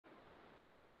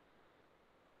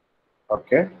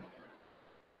Okay.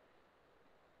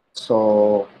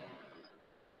 So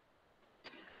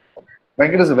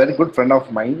Venkat is a very good friend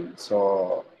of mine.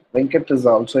 So Venkat is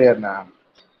also an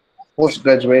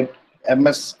postgraduate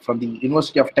MS from the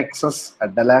University of Texas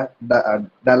at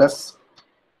Dallas.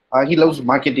 He loves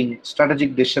marketing,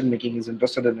 strategic decision making. He's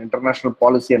interested in international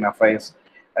policy and affairs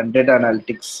and data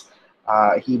analytics.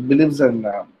 He believes in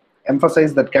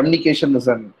emphasize that communication is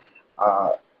an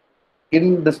uh,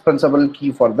 indispensable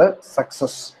key for the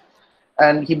success.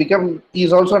 And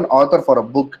he's also an author for a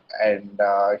book, and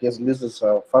he has released his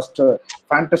first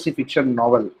fantasy fiction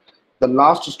novel, The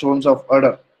Lost Stones of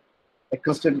Edor, a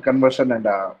Christian conversion and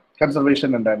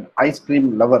conservation and an ice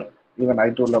cream lover. Even I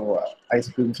too love ice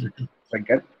creams,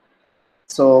 Venkat.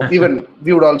 So even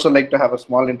we would also like to have a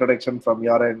small introduction from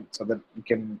your end so that we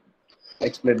can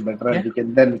explain better and Yeah.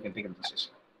 we can take a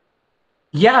decision.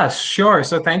 Yeah, sure.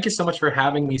 So thank you so much for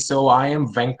having me. So I am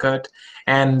Venkat,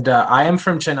 and I am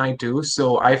from Chennai too.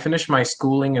 So I finished my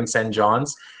schooling in St.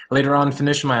 John's. Later on,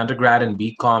 finished my undergrad in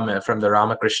BCom from the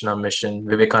Ramakrishna Mission,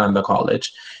 Vivekananda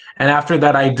College. And after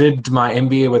that, I did my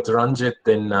MBA with Ranjit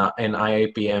in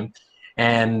IIPM.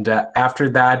 And after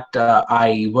that,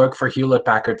 I worked for Hewlett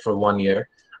Packard for 1 year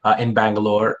in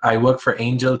Bangalore. I worked for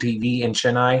Angel TV in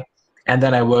Chennai, and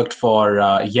then I worked for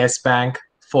Yes Bank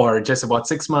for just about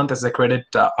 6 months as a credit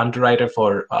underwriter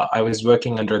for I was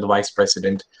working under the vice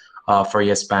president for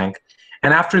Yes Bank.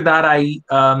 And after that,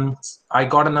 I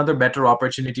got another better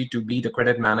opportunity to be the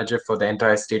credit manager for the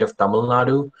entire state of Tamil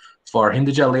Nadu for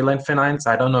Hinduja Leyland Finance.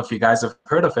 I don't know if you guys have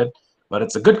heard of it, but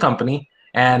it's a good company.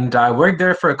 And I worked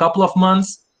there for a couple of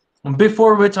months,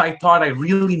 before which I thought I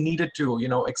really needed to,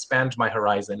 expand my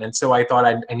horizon. And so I thought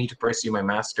I need to pursue my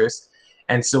master's.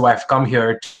 And so I've come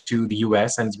here to the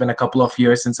US, and it's been a couple of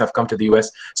years since I've come to the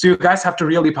US. So you guys have to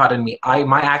really pardon me.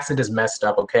 My accent is messed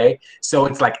up, okay? So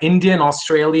it's like Indian,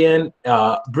 Australian,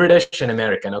 British, and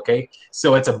American, okay?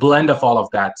 So it's a blend of all of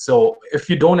that. So if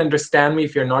you don't understand me,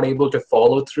 if you're not able to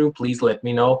follow through, please let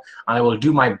me know. I will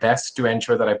do my best to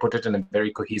ensure that I put it in a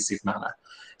very cohesive manner.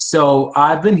 So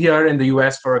I've been here in the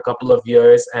U.S. for a couple of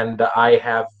years, and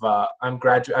I've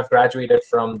graduated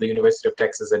from the University of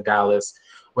Texas at Dallas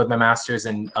with my master's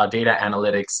in data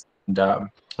analytics and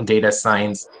data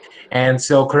science. And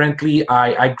so currently,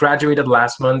 I graduated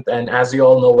last month, and as you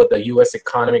all know, with the U.S.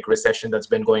 economic recession that's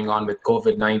been going on with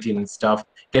COVID-19 and stuff,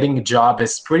 getting a job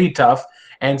is pretty tough.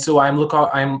 And so I'm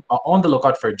on the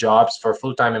lookout for jobs for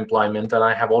full-time employment, and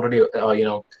I have already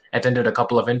attended a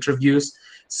couple of interviews.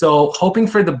 So hoping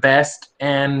for the best,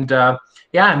 and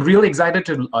yeah, I'm really excited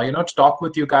to to talk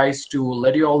with you guys to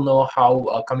let you all know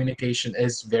how communication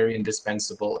is very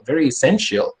indispensable, very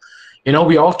essential.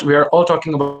 We are all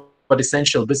talking about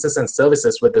essential business and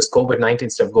services with this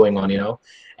COVID-19 stuff going on,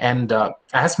 and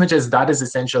as much as that is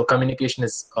essential, communication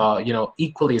is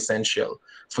equally essential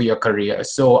for your career.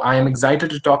 So I am excited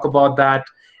to talk about that,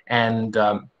 and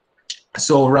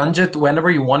so Ranjit,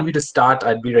 whenever you want me to start,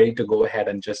 I'd be ready to go ahead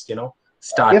and just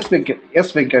start. Yes, Venkat.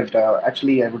 Yes, Venkat.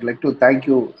 Actually, I would like to thank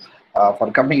you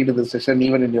for coming into the session,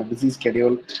 even in your busy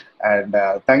schedule. And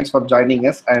thanks for joining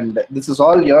us. And this is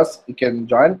all yours. You can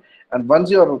join. And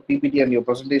once your PPT and your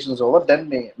presentation is over,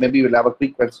 then maybe we'll have a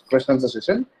quick question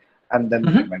session, and then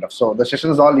we can Mhm. wind up. So the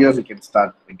session is all yours. You can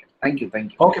start. Venkat. Thank you.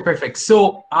 Thank you. Okay, perfect.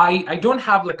 So I don't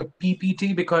have like a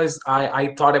PPT because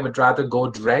I thought I would rather go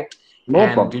direct No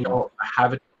and problem.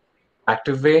 have it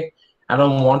active way. I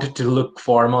don't want it to look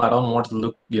formal. I don't want to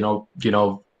look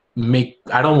make.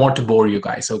 I don't want to bore you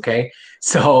guys. Okay,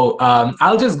 so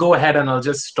I'll just go ahead and I'll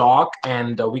just talk,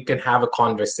 and we can have a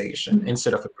conversation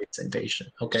instead of a presentation.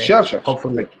 Okay, Sure, sure, sure.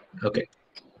 hopefully. Thank you. Okay.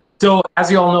 So,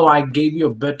 as you all know, I gave you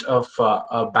a bit of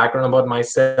a background about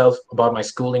myself, about my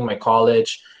schooling, my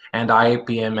college, and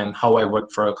IIPM, and how I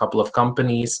worked for a couple of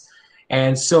companies.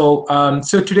 And so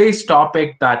today's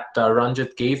topic that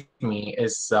Ranjit gave me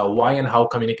is why and how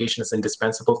communication is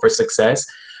indispensable for success.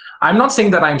 I'm not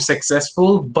saying that I'm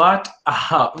successful, but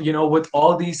with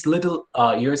all these little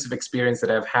years of experience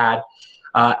that I've had,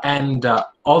 and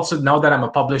also now that I'm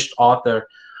a published author,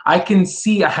 I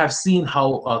have seen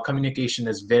how communication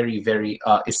is very, very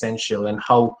essential, and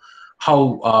how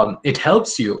it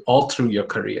helps you all through your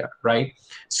career, right?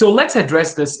 So let's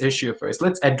address this issue first.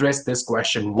 Let's address this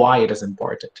question: why it is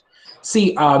important. See,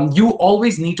 you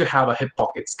always need to have a hip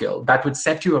pocket skill that would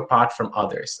set you apart from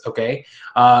others. Okay,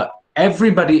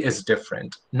 everybody is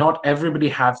different. Not everybody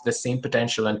has the same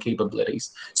potential and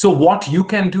capabilities. So what you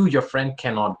can do, your friend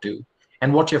cannot do,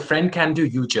 and what your friend can do,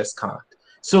 you just can't.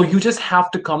 So you just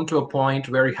have to come to a point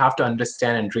where you have to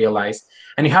understand and realize,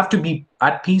 and you have to be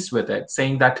at peace with it,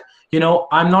 saying that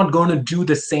I'm not going to do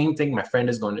the same thing my friend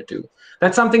is going to do.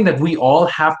 That's something that we all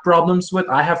have problems with.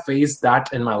 I have faced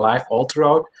that in my life all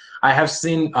throughout. I have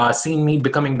seen me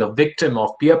becoming the victim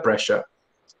of peer pressure,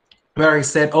 where I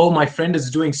said, "Oh, my friend is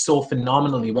doing so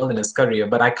phenomenally well in his career,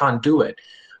 but I can't do it."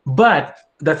 But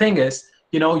the thing is,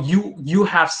 you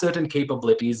have certain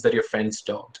capabilities that your friends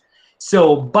don't.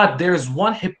 So, but there's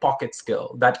one hip pocket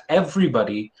skill that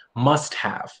everybody must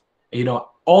have,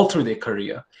 all through their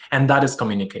career, and that is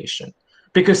communication.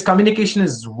 Because communication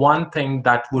is one thing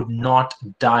that would not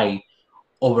die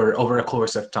over a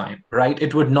course of time, right?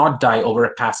 It would not die over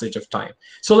a passage of time.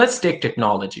 So let's take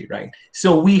technology, right?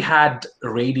 So we had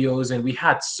radios and we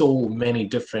had so many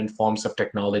different forms of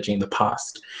technology in the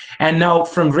past. And now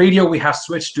from radio, we have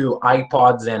switched to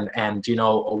iPods and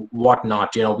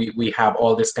whatnot. We have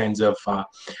all these kinds of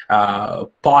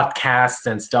podcasts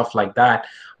and stuff like that.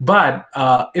 But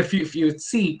if you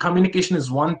see, communication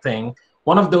is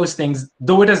one of those things,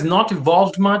 though it has not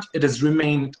evolved much, it has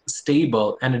remained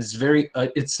stable, and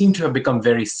it seemed to have become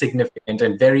very significant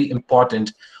and very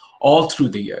important all through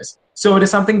the years. So it is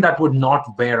something that would not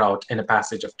wear out in a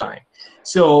passage of time.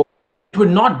 So it would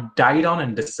not die down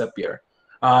and disappear.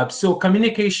 So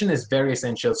communication is very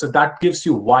essential. So that gives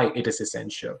you why it is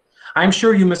essential. I'm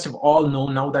sure you must have all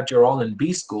known now that you're all in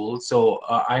B school. So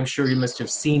I'm sure you must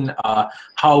have seen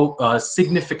how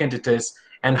significant it is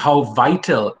and how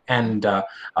vital and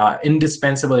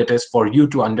indispensable it is for you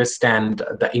to understand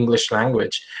the English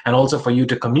language, and also for you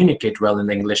to communicate well in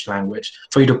the English language,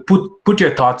 for you to put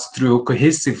your thoughts through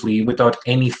cohesively without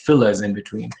any fillers in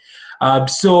between.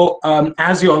 As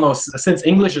you all know, since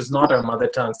English is not our mother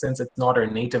tongue, since it's not our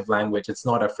native language, it's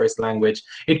not our first language,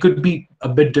 it could be a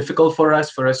bit difficult for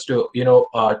us to,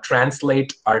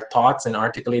 translate our thoughts and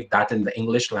articulate that in the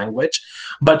English language.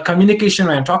 But communication,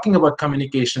 when I'm talking about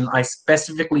communication, I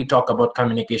specifically talk about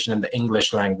communication in the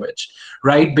English language,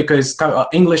 right? Because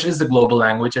English is the global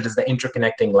language, it is the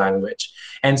interconnecting language.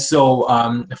 And so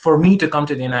for me to come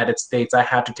to the United States, I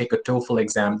had to take a TOEFL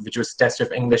exam, which was test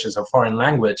of English as a foreign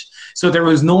language. So there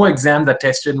was no exam that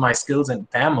tested my skills in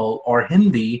Tamil or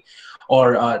Hindi,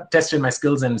 or tested my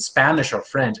skills in Spanish or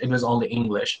French. It was only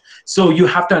English. So you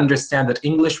have to understand that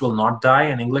English will not die,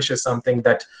 and English is something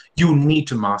that you need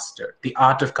to master. The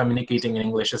art of communicating in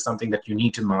English is something that you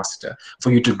need to master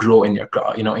for you to grow in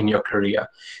your career.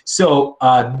 So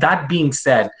that being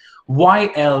said,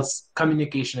 why else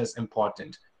communication is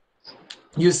important?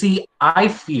 You see, I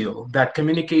feel that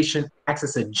communication acts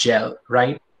as a gel,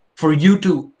 right? For you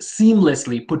to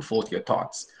seamlessly put forth your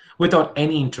thoughts without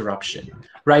any interruption,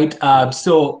 right?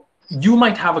 So you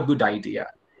might have a good idea,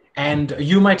 and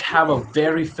you might have a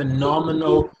very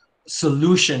phenomenal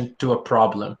solution to a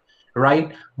problem,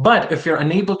 right? But if you're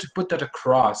unable to put that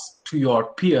across to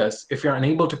your peers, if you're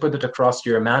unable to put it across to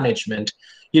your management,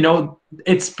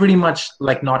 it's pretty much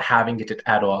like not having it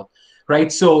at all,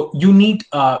 right? So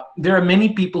there are many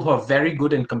people who are very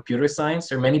good in computer science.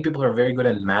 There are many people who are very good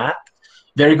in math,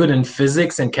 very good in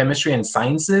physics and chemistry and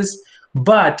sciences.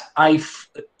 But I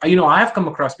have come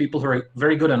across people who are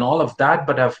very good in all of that,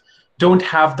 but don't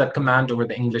have that command over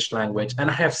the English language. And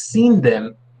I have seen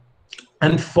them,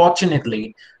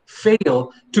 unfortunately,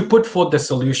 fail to put forth the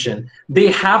solution.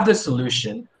 They have the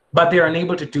solution, but they are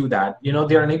unable to do that.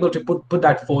 They're unable to put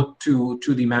that forth to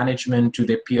the management, to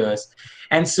their peers.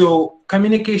 And so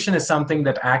communication is something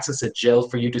that acts as a gel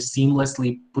for you to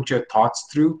seamlessly put your thoughts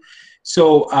through.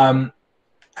 So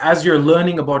as you're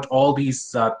learning about all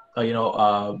these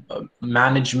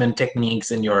management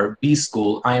techniques in your B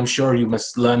school, I am sure you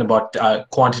must learn about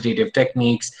quantitative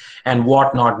techniques and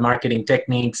whatnot, marketing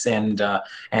techniques and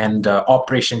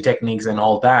operation techniques and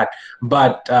all that.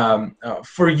 But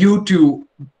for you to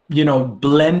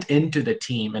blend into the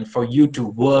team, and for you to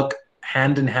work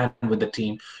hand in hand with the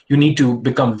team, you need to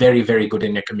become very, very good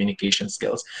in your communication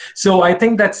skills. So I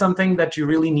think that's something that you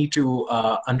really need to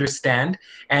understand.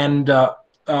 And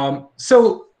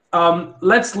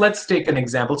let's take an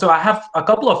example. So I have a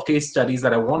couple of case studies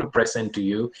that I want to present to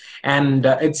you, and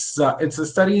it's a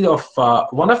study of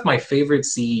one of my favorite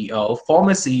CEO,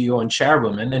 former CEO and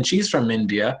chairwoman, and she's from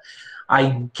India.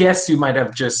 I guess you might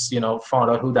have just found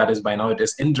out who that is by now. It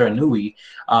is Indra Nui.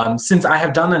 Since I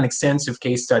have done an extensive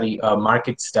case study,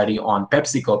 market study on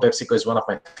PepsiCo. PepsiCo is one of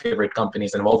my favorite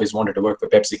companies, and I've always wanted to work for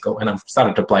PepsiCo, and I've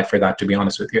started to apply for that, to be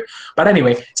honest with you. But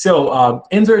anyway, so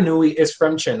Indra Nui is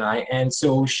from Chennai, and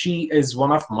so she is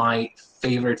one of my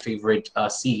favorite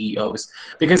CEOs,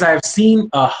 because I've seen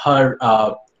her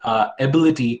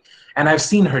ability, and I've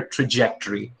seen her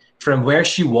trajectory from where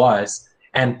she was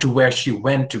and to where she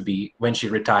went to be when she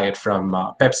retired from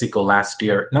PepsiCo last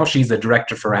year. Now she's the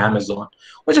director for Amazon,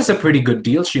 which is a pretty good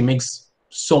deal. She makes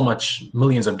so much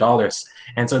millions of dollars.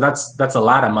 And so that's a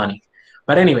lot of money.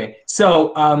 But anyway,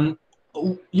 so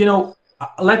you know,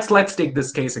 let's take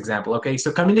this case example. Okay,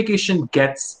 so communication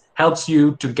gets helps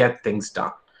you to get things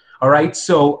done. All right,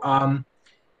 so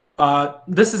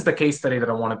this is the case study that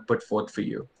I want to put forth for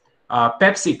you.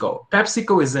 PepsiCo.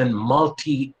 PepsiCo is a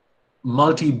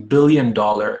multi-billion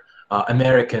dollar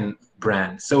American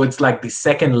brand. So it's like the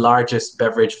second largest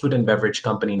food and beverage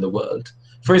company in the world.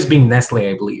 First being Nestle,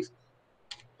 I believe.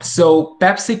 So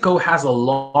PepsiCo has a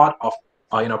lot of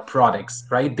products,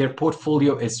 right? Their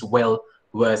portfolio is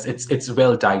it's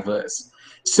well diverse.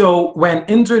 So when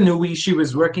Indra Nooyi, she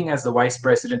was working as the vice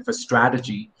president for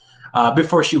strategy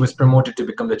before she was promoted to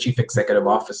become the chief executive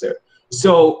officer.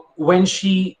 So when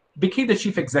she became the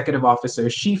chief executive officer,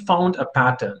 she found a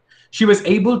pattern. She was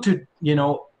able to,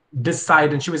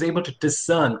 decide, and she was able to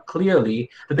discern clearly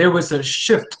that there was a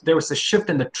shift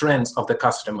in the trends of the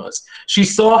customers. She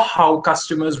saw how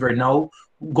customers were now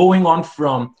going on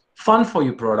from fun for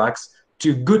you products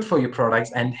to good for you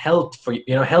products and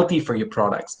healthy for you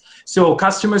products. So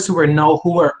customers who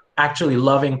were actually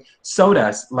loving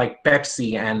sodas like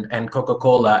Pepsi and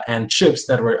Coca-Cola and chips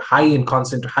that were highly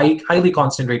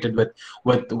concentrated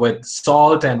with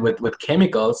salt and with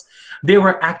chemicals, they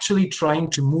were actually trying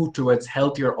to move towards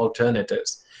healthier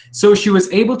alternatives. So she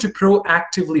was able to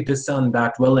proactively discern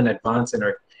that well in advance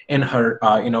in her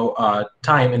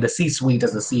time in the C-suite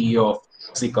as the CEO of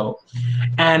PepsiCo,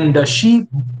 and she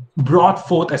brought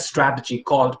forth a strategy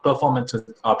called performance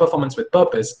with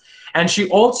purpose. And she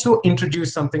also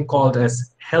introduced something called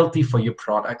as healthy for you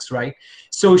products, right?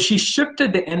 So she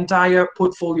shifted the entire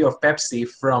portfolio of Pepsi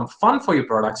from fun for you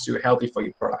products to healthy for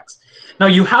you products. Now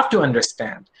you have to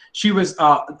understand, she was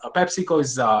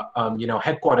PepsiCo's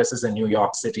headquarters is in New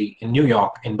York City,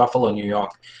 in Buffalo, New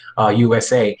York,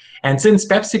 USA. And since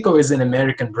PepsiCo is an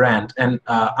American brand, and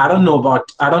I don't know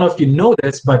if you know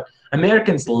this, but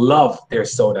Americans love their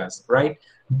sodas, right?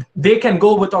 They can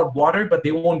go without water, but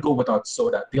they won't go without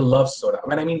soda. They love soda.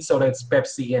 When I mean soda, it's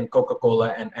Pepsi and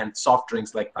Coca-Cola and soft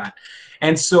drinks like that.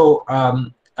 And so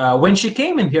when she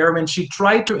came in here, when she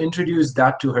tried to introduce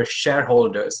that to her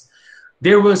shareholders,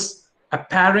 there was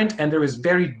apparent and there was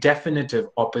very definitive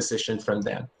opposition from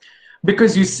them.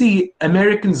 Because you see,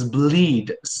 Americans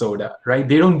bleed soda, right?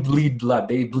 They don't bleed blood,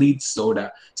 they bleed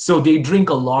soda. So they drink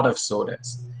a lot of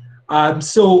sodas.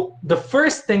 So the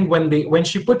first thing when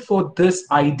she put forth this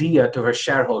idea to her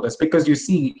shareholders, because you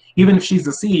see, even if she's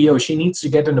the CEO, she needs to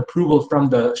get an approval from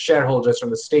the shareholders, from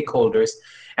the stakeholders,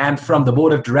 and from the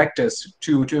board of directors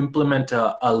to implement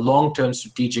a long-term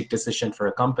strategic decision for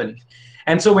a company.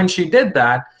 And so when she did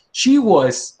that, she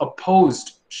was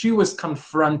opposed, she was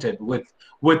confronted with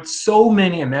so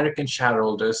many American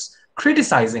shareholders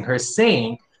criticizing her,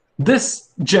 saying, this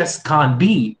just can't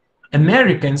be.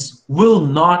 Americans will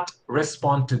not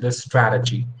respond to this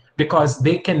strategy because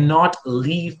they cannot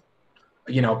leave,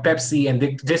 Pepsi, and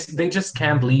they just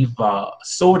can't leave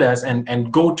sodas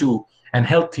and go to an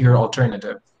healthier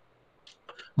alternative.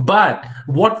 But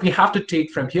what we have to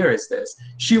take from here is this.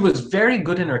 She was very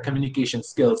good in her communication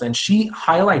skills, and she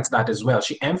highlights that as well.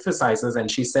 She emphasizes and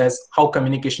she says how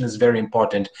communication is very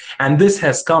important. And this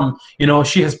has come,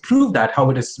 she has proved that how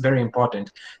it is very important.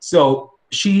 So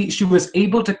she was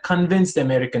able to convince the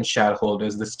American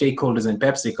shareholders, the stakeholders in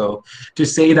PepsiCo, to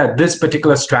say that this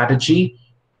particular strategy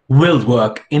will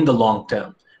work in the long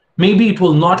term. Maybe it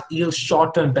will not yield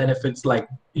short-term benefits like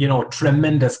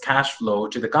tremendous cash flow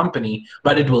to the company,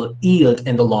 but it will yield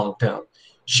in the long term.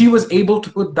 She was able to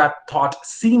put that thought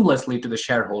seamlessly to the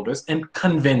shareholders and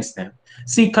convince them.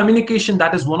 See, communication,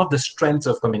 that is one of the strengths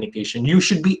of communication. You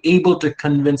should be able to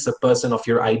convince a person of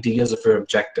your ideas, of your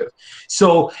objective.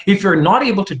 So if you're not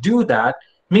able to do that,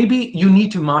 maybe you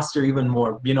need to master even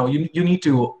more. You need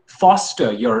to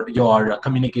foster your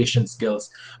communication skills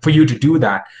for you to do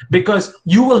that, because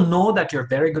you will know that you're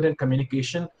very good in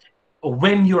communication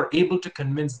when you're able to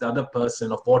convince the other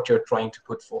person of what you're trying to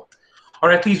put forth,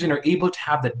 or at least when you're able to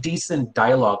have the decent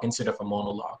dialogue instead of a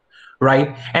monologue,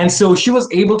 right? And so she was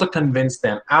able to convince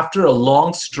them after a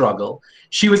long struggle.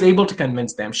 She was able to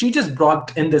convince them. She just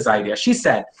brought in this idea. She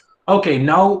said, okay,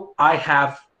 now I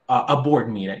have a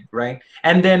board meeting, right?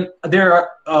 And then there's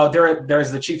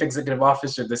the chief executive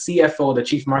officer, the CFO, the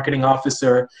chief marketing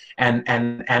officer,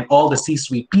 and all the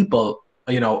C-suite people,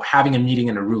 having a meeting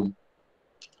in a room.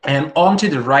 And on to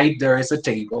the right, there is a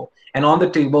table. And on the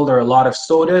table, there are a lot of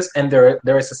sodas, and there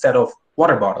is a set of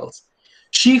water bottles.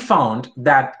 She found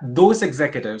that those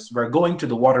executives were going to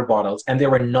the water bottles and they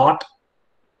were not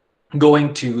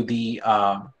going to the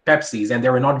Pepsis, and they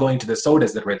were not going to the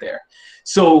sodas that were there.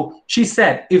 So she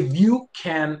said, if you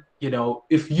can,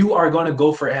 if you are going to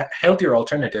go for healthier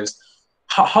alternatives,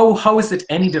 how is it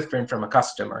any different from a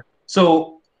customer?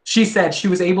 So she said she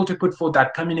was able to put forth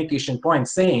that communication point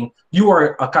saying, you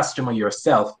are a customer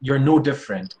yourself, you're no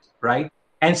different, right?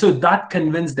 And so that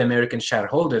convinced the American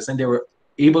shareholders, and they were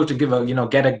able to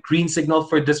get a green signal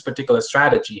for this particular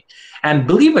strategy. And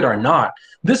believe it or not,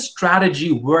 this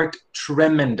strategy worked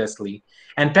tremendously.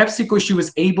 And PepsiCo, she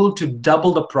was able to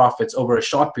double the profits over a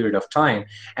short period of time,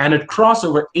 and it crossed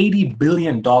over $80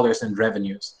 billion in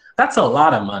revenues. That's a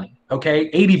lot of money,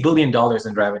 okay? $80 billion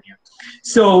in revenue.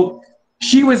 So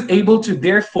she was able to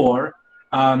therefore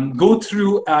go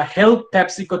through, help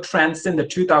PepsiCo transcend the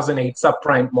 2008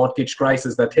 subprime mortgage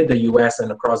crisis that hit the US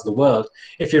and across the world.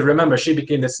 If you remember, she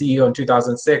became the CEO in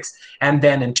 2006. And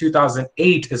then in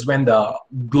 2008 is when the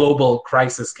global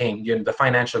crisis came, the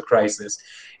financial crisis.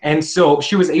 And so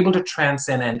she was able to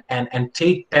transcend and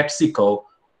take PepsiCo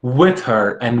with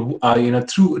her, and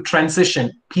through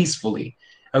transition peacefully.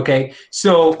 Okay,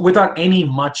 so without any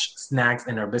much snags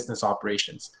in her business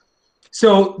operations.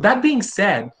 So that being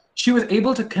said, she was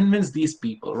able to convince these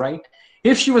people, right?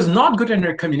 If she was not good in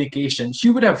her communication, she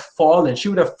would have fallen, she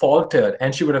would have faltered,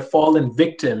 and she would have fallen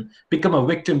victim, become a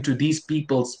victim to these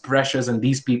people's pressures and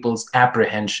these people's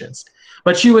apprehensions.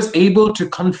 But she was able to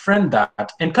confront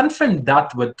that, and confront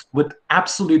that with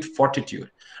absolute fortitude,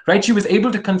 right? She was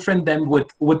able to confront them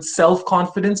with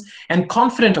self-confidence and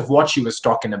confident of what she was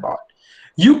talking about.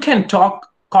 You can talk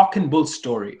cock and bull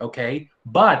story, okay,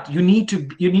 but you need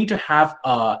to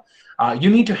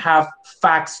have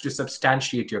facts to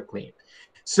substantiate your claim.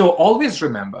 So always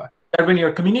remember that when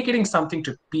you're communicating something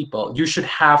to people, you should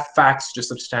have facts to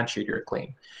substantiate your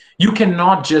claim. You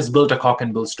cannot just build a cock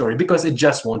and bull story, because it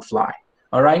just won't fly.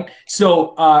 All right.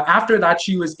 So after that,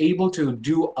 she was able to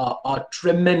do a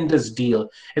tremendous deal.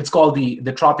 It's called the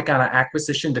Tropicana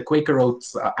acquisition, the Quaker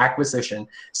Oats acquisition.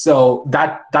 So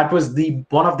that was the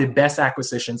one of the best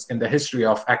acquisitions in the history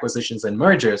of acquisitions and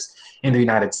mergers in the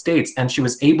United States, and she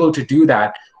was able to do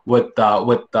that with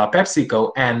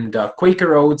PepsiCo, and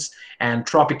Quaker Oats and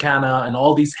Tropicana and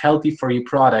all these healthy for you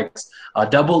products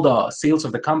doubled the sales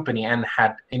of the company, and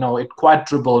had it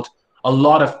quadrupled a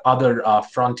lot of other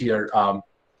frontier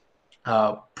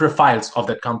profiles of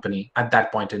that company at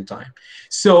that point in time.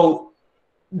 So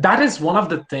that is one of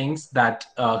the things that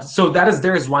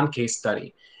there is one case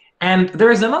study, and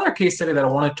there is another case study that I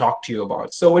want to talk to you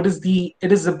about. So it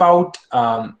is about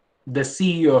the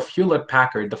CEO of Hewlett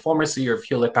Packard, the former CEO of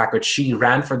Hewlett Packard. She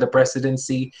ran for the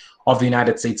presidency of the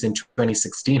United States in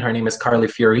 2016. Her name is Carly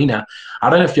Fiorina. I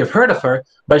don't know if you've heard of her,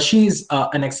 but she's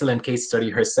an excellent case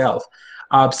study herself.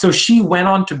 So she went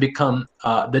on to become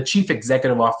the chief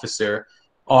executive officer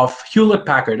of Hewlett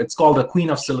Packard. It's called the Queen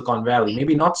of Silicon Valley.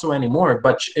 Maybe not so anymore,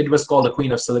 but it was called the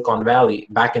Queen of Silicon Valley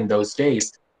back in those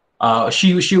days.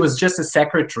 She was just a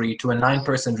secretary to a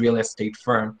 9-person real estate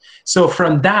firm. So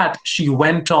from that, she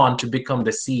went on to become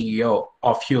the CEO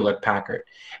of Hewlett Packard,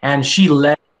 and she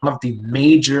led one of the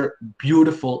major,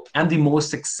 beautiful, and the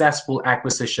most successful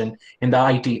acquisition in the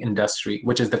IT industry,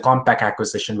 which is the Compaq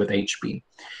acquisition with HP.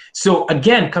 So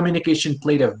again, communication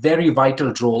played a very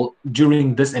vital role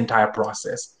during this entire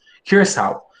process. Here's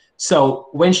how. So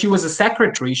when she was a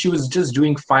secretary, she was just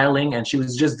doing filing, and she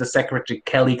was just the secretary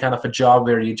Kelly kind of a job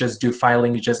where you just do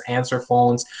filing, you just answer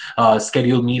phones,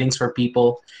 schedule meetings for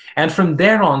people. And from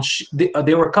there on,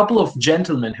 there were a couple of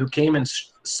gentlemen who came and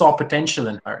saw potential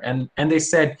in her, and they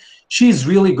said, she's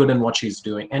really good in what she's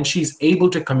doing, and she's able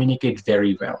to communicate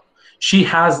very well. She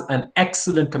has an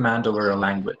excellent command over her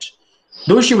language.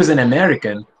 Though she was an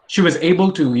American, she was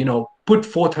able to, put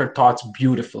forth her thoughts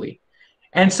beautifully.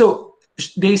 And so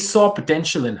they saw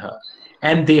potential in her,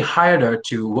 and they hired her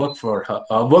to work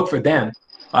for them.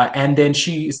 And then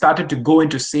she started to go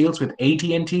into sales with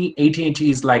AT&T. AT&T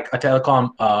is like a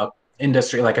telecom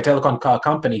industry, like a telecom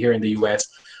company here in the US,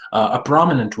 a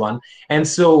prominent one. And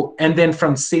then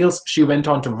from sales, she went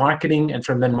on to marketing, and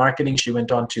from then marketing, she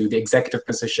went on to the executive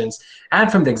positions,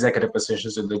 and from the executive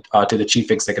positions to the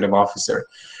chief executive officer.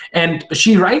 And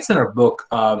she writes in her book,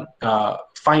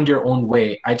 Find Your Own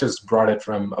Way. I just bought it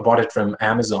from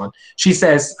Amazon. She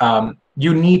says,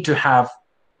 you need to have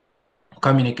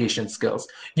communication skills.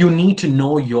 You need to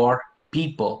know your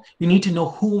people. You need to know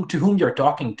whom you're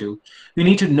talking to. You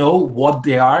need to know what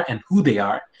they are and who they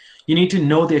are. You need to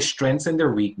know their strengths and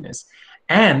their weakness.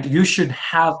 And you should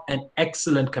have an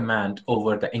excellent command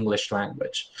over the English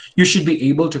language. You should be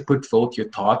able to put forth your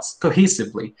thoughts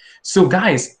cohesively. So,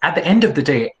 guys, at the end of the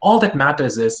day, all that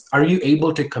matters is, are you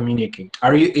able to communicate?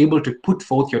 Are you able to put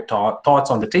forth your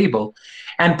thoughts on the table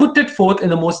and put it forth in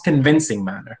the most convincing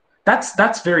manner?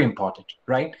 That's very important,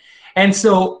 right? And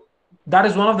so that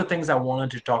is one of the things I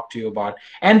wanted to talk to you about.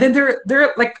 And then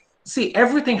there like, see,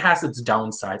 everything has its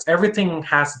downsides, everything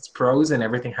has its pros, and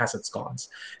everything has its cons.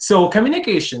 So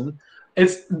communication,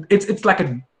 it's like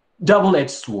a double-edged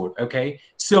sword. Okay,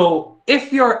 so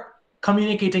if you're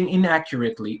communicating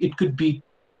inaccurately, it could be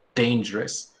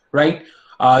dangerous, right?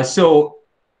 So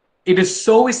it is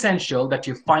so essential that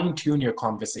you fine tune your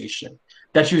conversation,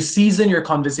 that you season your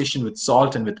conversation with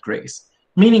salt and with grace,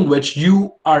 meaning which you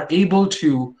are able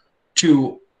to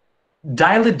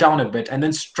dial it down a bit and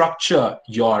then structure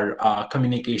your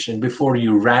communication before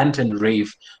you rant and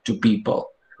rave to people,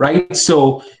 right?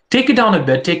 So take it down a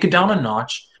bit, take it down a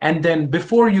notch, and then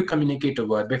before you communicate a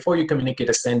word, before you communicate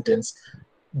a sentence,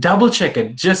 double check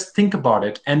it, just think about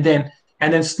it, and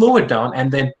then slow it down,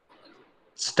 and then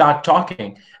start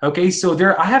talking. Okay, so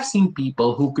there I have seen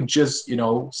people who could just,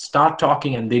 start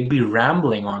talking and they'd be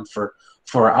rambling on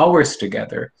for hours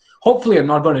together. Hopefully I'm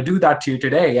not going to do that to you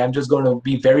today. I'm just going to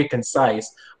be very concise.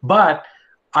 But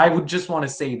I would just want to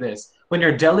say this: when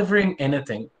you're delivering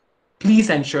anything, please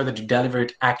ensure that you deliver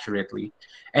it accurately.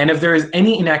 And if there is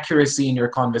any inaccuracy in your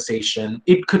conversation,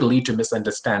 it could lead to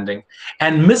misunderstanding.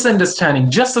 And misunderstanding,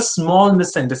 just a small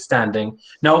misunderstanding.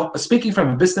 Now, speaking from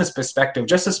a business perspective,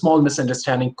 just a small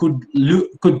misunderstanding could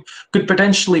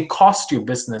potentially cost your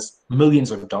business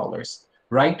millions of dollars,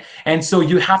 right? And so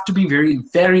you have to be very,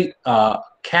 very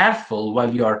careful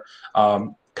while you're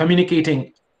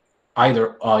communicating,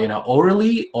 either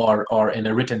orally or in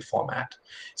a written format.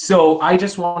 So I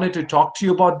just wanted to talk to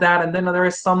you about that, and then there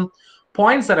are some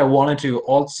points that I wanted to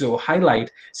also highlight.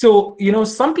 So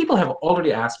some people have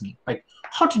already asked me, like,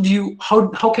 how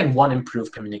can one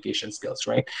improve communication skills,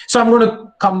 right? So I'm going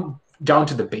to come down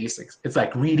to the basics. It's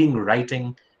like reading,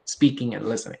 writing, speaking, and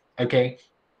listening. Okay,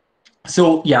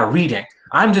 so yeah, reading,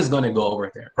 I'm just going to go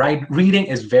over there, right? Reading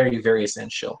is very, very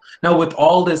essential now with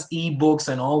all this ebooks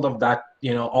and all of that,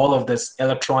 all of this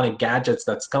electronic gadgets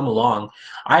that's come along.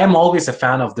 I am always a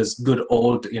fan of this good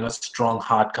old, strong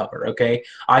hardcover. Okay,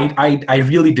 I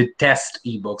really detest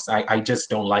ebooks. I just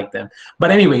don't like them.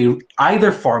 But anyway,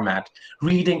 either format,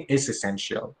 reading is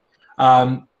essential.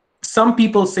 Some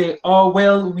people say, oh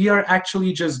well, we are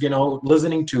actually just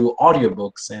listening to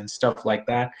audiobooks and stuff like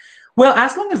that. Well,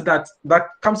 as long as that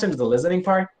comes into the listening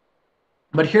part.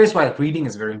 But here's why reading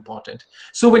is very important.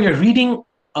 So when you're reading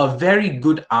a very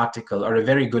good article or a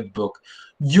very good book,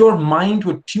 your mind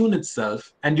would tune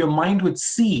itself and your mind would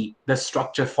see the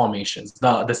structure formations,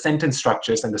 the sentence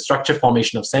structures and the structure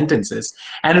formation of sentences,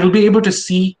 and it'll be able to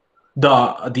see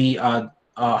the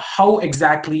how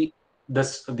exactly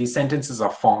the sentences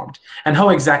are formed and how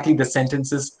exactly the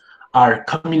sentences are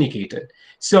communicated.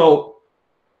 So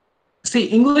see,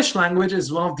 English language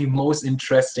is one of the most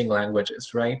interesting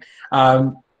languages, right?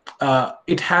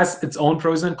 It has its own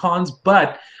pros and cons,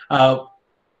 but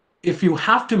if you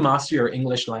have to master your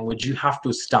English language, you have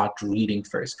to start reading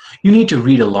first. You need to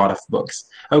read a lot of books.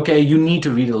 Okay, you need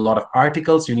to read a lot of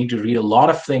articles. You need to read a lot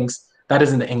of things that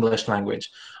is in the English language.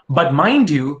 But mind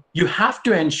you, you have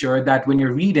to ensure that when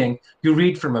you're reading, you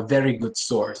read from a very good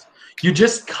source. You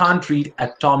just can't read a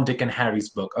Tom, Dick, and Harry's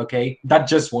book. Okay, that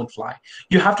just won't fly.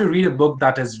 You have to read a book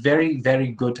that is very, very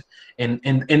good in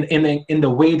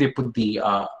the way they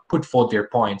put forth their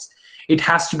points. It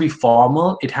has to be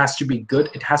formal, it has to be good,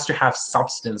 it has to have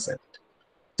substance in it.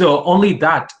 So only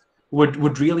that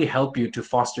would really help you to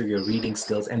foster your reading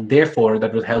skills, and therefore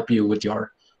that will help you with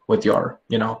your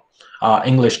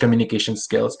English communication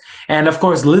skills. And of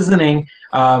course, listening.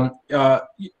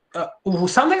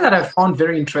 Something that I found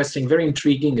very interesting, very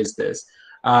intriguing is this.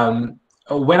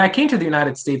 When I came to the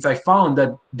United States, I found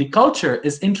that the culture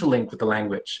is interlinked with the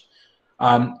language.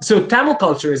 So Tamil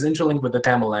culture is interlinked with the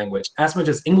Tamil language as much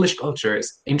as English culture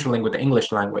is interlinked with the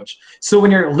English language. So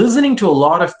when you're listening to a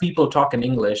lot of people talk in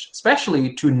English,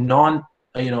 especially to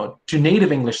to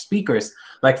native English speakers,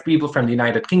 like people from the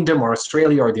United Kingdom or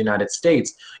Australia or the United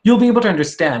States, you'll be able to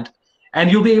understand and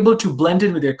you'll be able to blend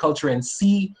in with their culture and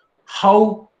see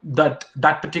how that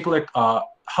particular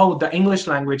how the English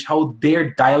language, how their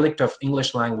dialect of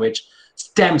English language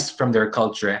stems from their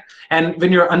culture. And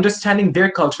when you're understanding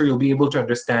their culture, you'll be able to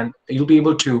understand, you'll be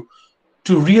able to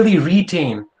really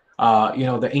retain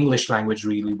the English language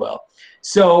really well.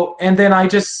 So, and then I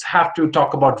just have to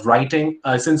talk about writing.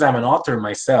 Since I'm an author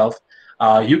myself,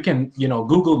 you can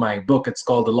Google my book. It's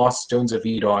called The Lost Stones of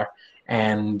Edor.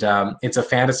 and it's a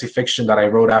fantasy fiction that I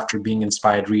wrote after being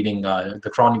inspired reading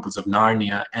the Chronicles of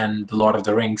Narnia and The Lord of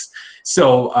the Rings.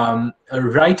 So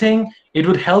writing, it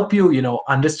would help you,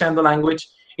 understand the language.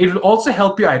 It will also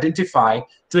help you identify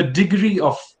the degree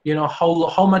of,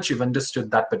 how much you've understood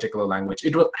that particular language.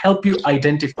 It will help you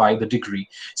identify the degree.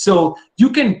 So you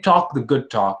can talk the good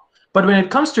talk, but when it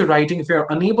comes to writing, if you're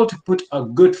unable to put a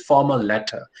good formal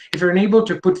letter, if you're unable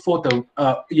to put forth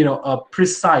a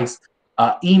precise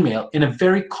email in a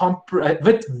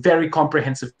with very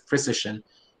comprehensive precision,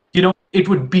 it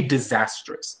would be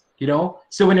disastrous.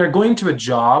 So when you're going to a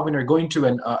job, when you're going to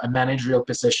a managerial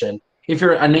position, if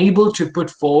you're unable to put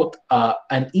forth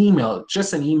an email,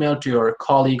 just an email to your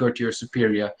colleague or to your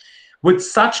superior with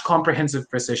such comprehensive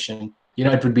precision,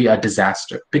 it would be a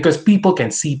disaster, because people can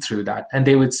see through that and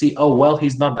they would see, oh, well,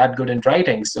 he's not that good in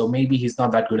writing, so maybe he's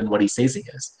not that good in what he says he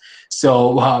is.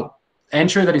 So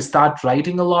ensure that you start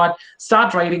writing a lot.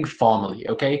 Start writing formally,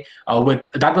 okay? With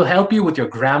that will help you with your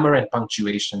grammar and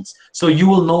punctuations, so you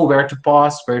will know where to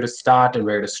pause, where to start, and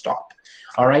where to stop.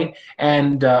 All right.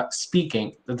 And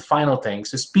speaking, the final thing.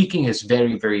 So speaking is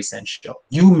very, very essential.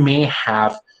 You may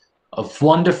have a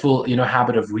wonderful,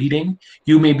 habit of reading.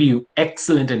 You may be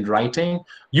excellent in writing.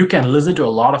 You can listen to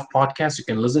a lot of podcasts. You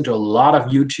can listen to a lot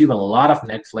of YouTube and a lot of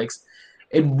Netflix.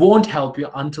 It won't help you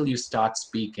until you start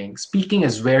speaking. Speaking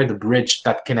is where the bridge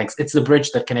that connects. It's the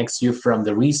bridge that connects you from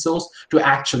the resource to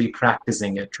actually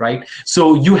practicing it, right?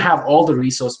 So you have all the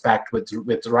resource packed with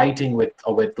writing, with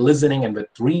listening, and with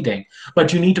reading,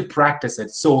 but you need to practice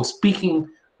it. So speaking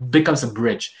becomes a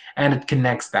bridge, and it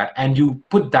connects that, and you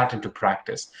put that into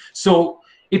practice. So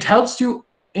it helps you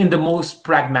in the most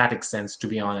pragmatic sense, to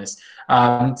be honest.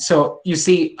 So you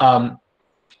see,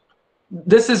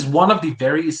 this is one of the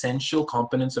very essential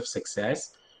components of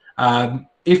success.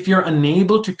 If you're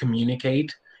unable to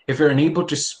communicate, if you're unable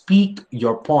to speak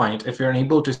your point, if you're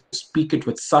unable to speak it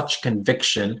with such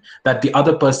conviction that the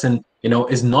other person,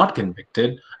 is not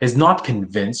convicted, is not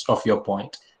convinced of your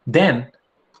point, then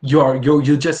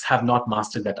you just have not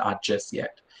mastered that art just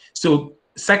yet. So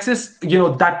success,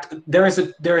 that there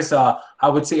is a I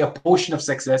would say a portion of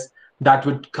success that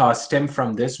would stem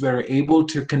from this, where you're able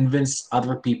to convince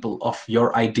other people of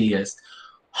your ideas,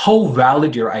 how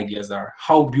valid your ideas are,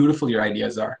 how beautiful your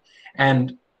ideas are,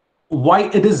 and why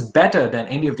it is better than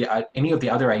any of the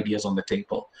other ideas on the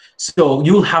table. So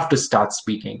you'll have to start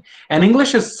speaking. And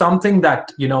English is something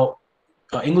that,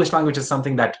 English language is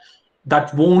something that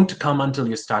won't come until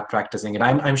you start practicing it.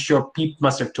 I'm sure Pete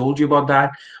must have told you about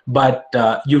that, but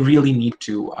you really need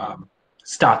to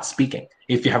start speaking.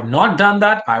 If you have not done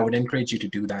that, I would encourage you to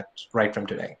do that right from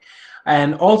today.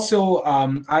 And also,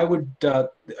 I would.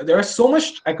 There's so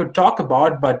much I could talk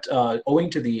about, but owing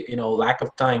to the lack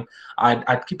of time,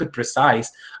 I'd keep it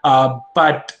precise.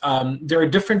 But there are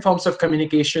different forms of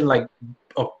communication, like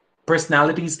uh,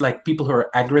 personalities, like people who are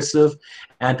aggressive,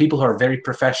 and people who are very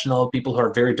professional, people who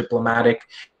are very diplomatic,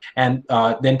 and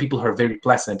then people who are very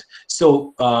pleasant.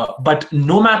 So, but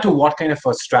no matter what kind of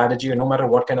a strategy, or no matter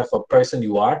what kind of a person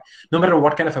you are, no matter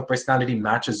what kind of a personality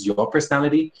matches your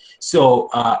personality, so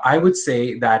I would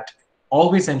say that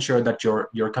always ensure that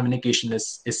your communication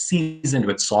is seasoned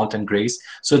with salt and grace,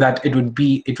 so that it would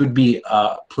be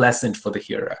pleasant for the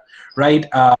hearer, right?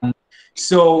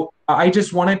 So I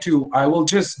will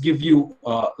just give you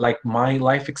like my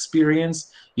life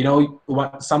experience.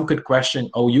 Some could question,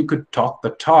 oh, you could talk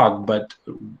the talk, but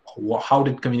how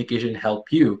did communication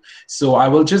help you? So I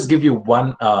will just give you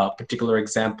one particular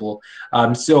example.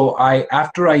 So I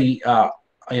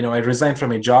resigned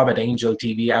from a job at Angel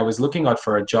TV. I was looking out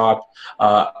for a job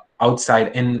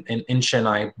outside in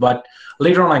Chennai, but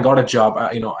later on I got a job,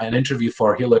 an interview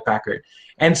for Hewlett Packard.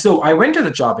 And so I went to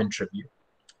the job interview,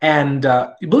 and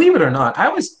believe it or not, I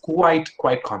was quite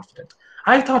confident.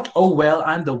 I thought, oh, well,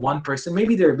 I'm the one person.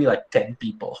 Maybe there would be like 10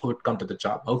 people who would come to the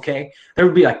job. Okay. There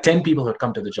would be like 10 people who would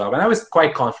come to the job. And I was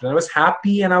quite confident. I was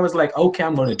happy. And I was like, okay,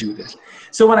 I'm going to do this.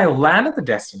 So when I landed the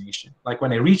destination, like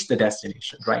when I reached the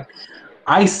destination, right,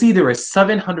 I see there were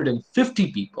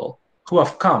 750 people who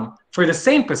have come for the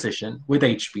same position with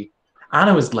HP. And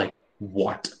I was like,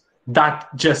 what? That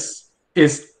just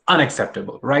is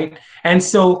unacceptable, right? And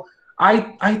so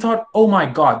I thought, oh my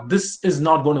God, this is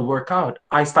not going to work out.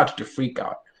 I started to freak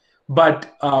out.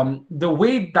 But the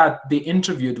way that they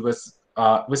interviewed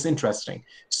was interesting.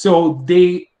 So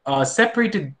they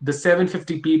separated the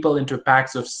 750 people into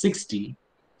packs of 60,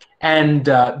 and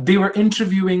they were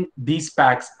interviewing these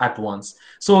packs at once.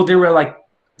 So there were like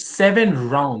 7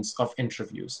 rounds of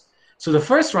interviews. So the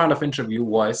first round of interview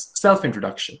was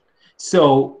self-introduction.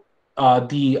 So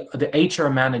the HR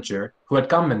manager who had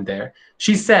come in there,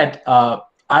 she said,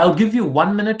 I'll give you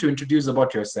 1 minute to introduce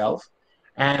about yourself,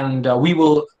 and we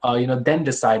will, then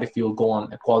decide if you'll go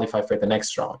on and qualify for the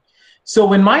next round. So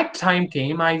when my time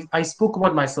came, I spoke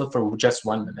about myself for just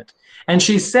 1 minute. And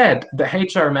she said, the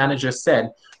HR manager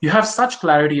said, you have such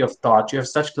clarity of thought, you have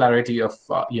such clarity of,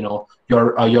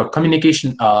 your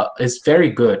communication is very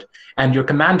good, and your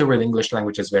command over the English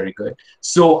language is very good.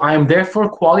 So I am therefore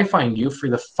qualifying you for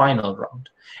the final round.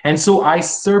 And so I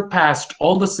surpassed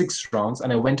all the 6 rounds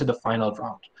and I went to the final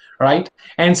round, right?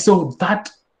 And so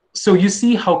you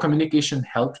see how communication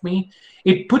helped me.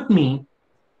 It put me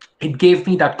it gave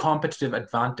me that competitive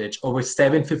advantage over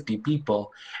 750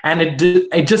 people, and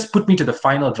it just put me to the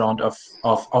final round of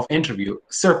interview,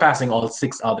 surpassing all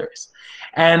 6 others.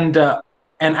 And uh,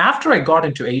 and after I got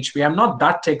into HP, I'm not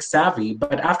that tech savvy,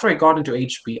 but after I got into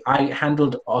HP, I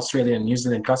handled Australian and New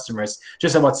Zealand customers,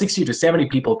 just about 60 to 70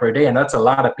 people per day, and that's a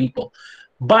lot of people.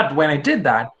 But when I did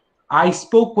that, I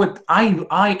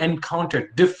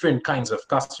encountered different kinds of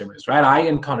customers, right? I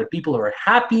encountered people who are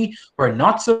happy, who are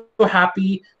not so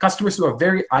happy, customers who are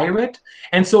very irate.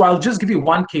 And so I'll just give you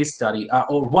one case study,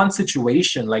 or one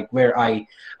situation like where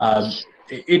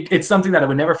it's something that I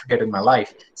would never forget in my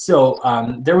life. So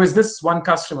there was this one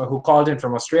customer who called in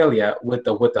from Australia with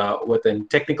a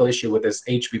technical issue with his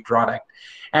HP product.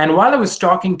 And while I was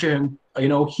talking to him,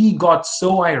 he got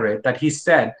so irate that he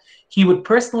said he would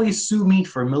personally sue me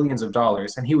for millions of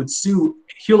dollars, and he would sue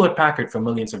Hewlett Packard for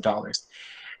millions of dollars.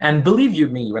 And believe you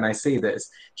me when I say this,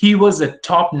 he was a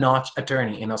top notch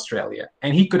attorney in Australia,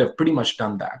 and he could have pretty much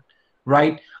done that,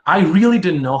 right? I really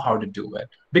didn't know how to do it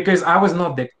because I was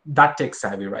not that tech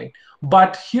savvy, right?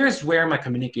 But here's where my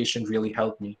communication really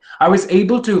helped me. I was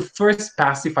able to first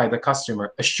pacify the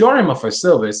customer, assure him of our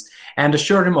service, and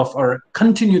assure him of our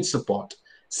continued support.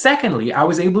 Secondly, I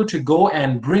was able to go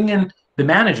and bring in the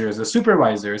managers, the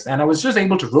supervisors, and I was just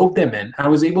able to rope them in. I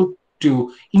was able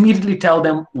to immediately tell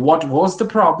them what was the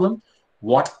problem,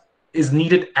 what is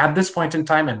needed at this point in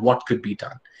time, and what could be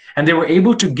done. And they were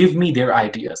able to give me their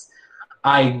ideas.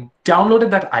 I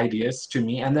downloaded that ideas to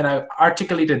me, and then I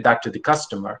articulated that to the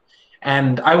customer.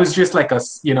 And I was just like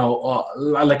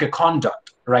like a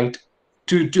conduct, right?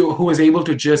 To who was able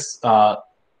to just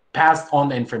pass on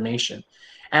the information.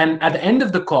 And at the end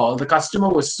of the call, the customer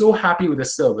was so happy with the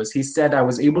service. He said I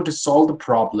was able to solve the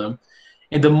problem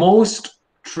in the most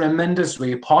tremendous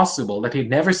way possible that he'd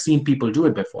never seen people do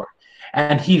it before.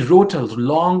 And he wrote a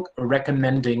long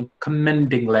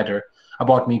commending letter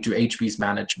about me to HP's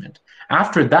management.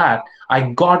 After that,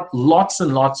 I got lots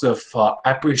and lots of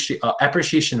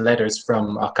appreciation letters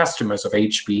from customers of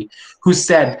HP who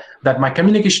said that my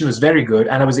communication was very good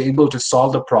and I was able to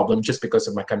solve the problem just because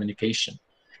of my communication.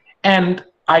 And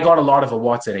I got a lot of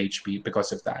awards at HP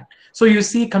because of that. So you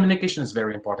see, communication is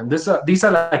very important. These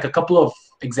are like a couple of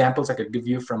examples I could give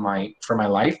you from my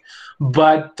life,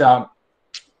 but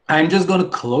I'm just going to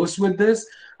close with this.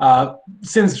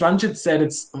 Since Ranjit said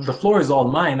it's the floor is all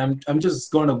mine, I'm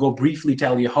just going to go briefly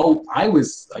tell you how I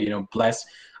was blessed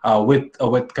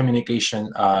with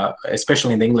communication,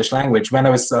 especially in the English language. When I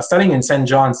was studying in St.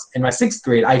 John's in my 6th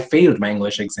grade, I failed my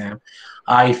English exam.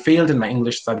 I failed in my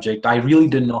English subject. I really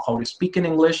didn't know how to speak in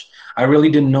English. I really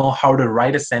didn't know how to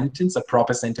write a sentence, a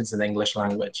proper sentence in the English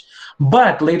language.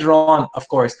 But later on, of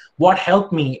course, what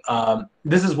helped me,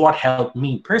 this is what helped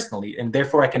me personally, and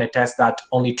therefore I can attest that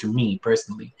only to me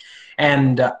personally,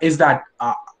 and is that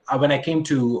when I came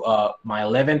to my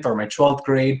 11th or my 12th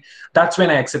grade, that's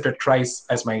when I accepted Christ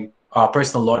as my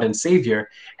personal Lord and Savior.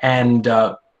 And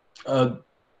uh,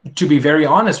 to be very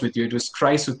honest with you, it was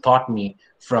Christ who taught me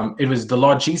it was the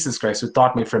Lord Jesus Christ who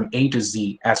taught me from A to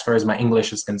Z as far as my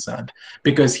English is concerned.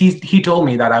 Because he told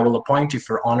me that I will appoint you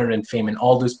for honor and fame in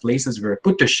all those places where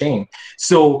put to shame.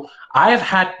 So I have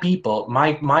had people,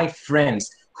 my friends,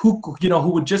 who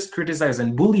would just criticize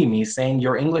and bully me, saying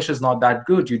your English is not that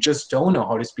good, you just don't know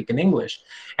how to speak in English.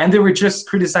 And they were just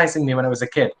criticizing me when I was a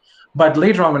kid. But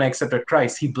later on, when I accepted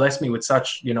Christ, he blessed me with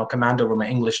such command over my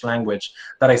English language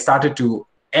that I started to,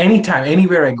 anytime,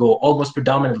 anywhere I go, almost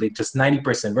predominantly, just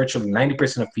 90%, virtually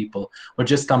 90% of people would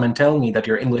just come and tell me that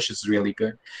your English is really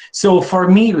good. So for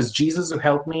me, it was Jesus who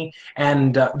helped me.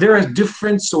 And there are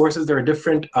different sources, there are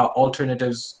different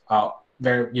alternatives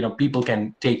where people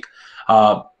can take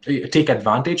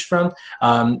advantage from.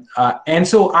 And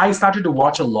so I started to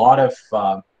watch a lot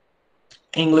of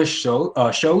English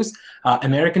shows,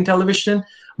 American television.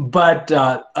 But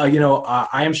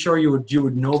I am sure you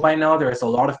would know by now there's a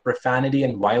lot of profanity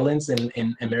and violence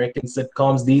in American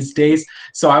sitcoms these days.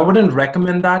 So I wouldn't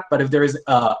recommend that. But if there is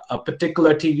a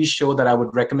particular TV show that I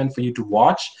would recommend for you to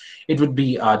watch, it would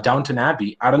be Downton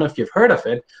Abbey. I don't know if you've heard of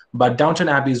it, but Downton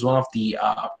Abbey is one of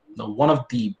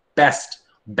the best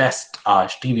best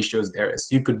TV shows there is.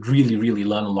 You could really, really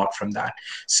learn a lot from that.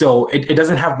 So it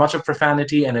doesn't have much of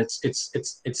profanity, and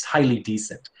it's highly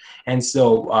decent. And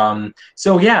so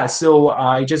yeah, so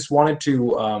I just wanted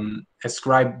to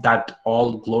ascribe that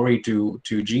all glory to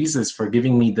Jesus for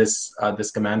giving me this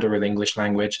command over the English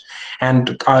language.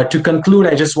 And to conclude,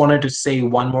 I just wanted to say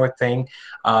one more thing.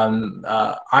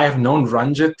 I have known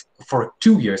Ranjit for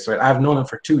 2 years, right? I've known him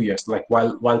for 2 years, like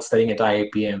while studying at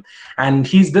IAPM, and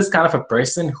he's this kind of a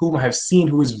person whom I've seen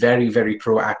who is very, very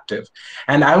proactive.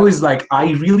 And I was like,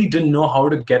 I really didn't know how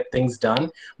to get things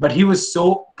done, but he was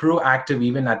so proactive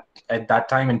even at that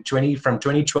time in 20 from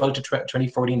 2012 to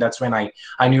 2014. That's when I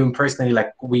knew him personally.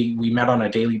 Like we met on a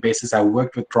daily basis. I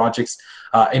worked with projects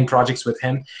in projects with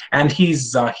him, and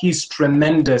he's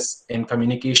tremendous in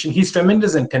communication. He's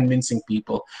tremendous in convincing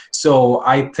people. So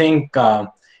I think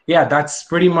yeah, that's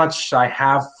pretty much I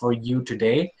have for you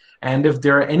today. And if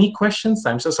there are any questions,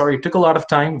 I'm so sorry it took a lot of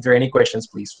time. If there are any questions,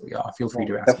 please feel free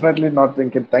No, to ask me. definitely not,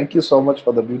 Venkat. Thank you so much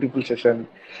for the beautiful session.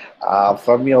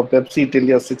 From your Pepsi till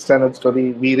your sixth standard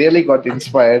story, we really got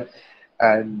inspired.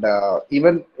 And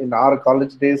even in our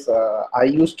college days, I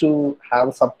used to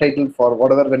have subtitle for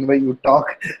whatever, whenever you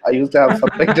talk, I used to have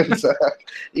subtitles.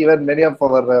 Even many of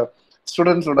our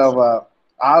students would have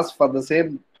asked for the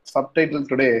same subtitle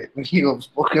today when you have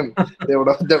spoken. They would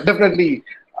have definitely,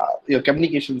 your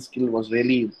communication skill was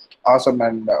really awesome.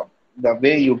 And the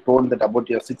way you told that about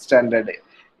your sixth standard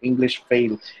English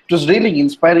fail, it was really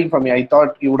inspiring for me. I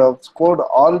thought you would have scored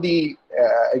all the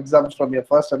exams from your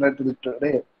first standard till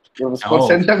today. You would have scored Oh,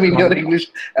 centum in not your at all. English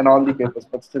and all the papers,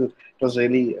 but still, it was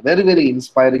really very, very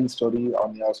inspiring story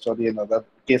on your story and other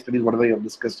case studies, whatever you have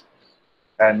discussed.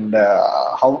 And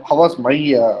how was my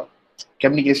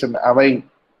communication?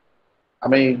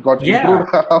 Am I got Yeah.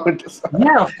 improved? How it is?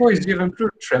 Yeah, of course, you've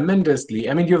improved tremendously.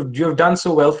 I mean, you've done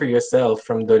so well for yourself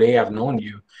from the day I've known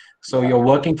you. So Yeah. you're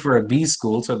working for a B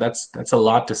school, so that's a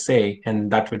lot to say,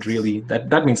 and that would really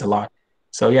that means a lot.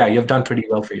 So yeah, you've done pretty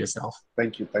well for yourself.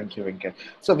 Thank you, Venkat.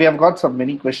 So we have got some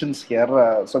many questions here.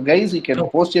 So guys, you can Oh,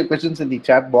 post your questions in the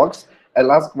chat box.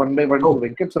 I'll ask one by one to oh,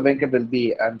 Venkat. So Venkat will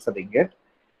be answering it.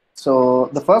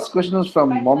 So the first question is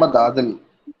from Mohammad Adil.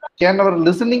 Can our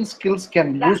listening skills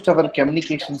can boost our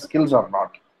communication skills or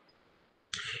not?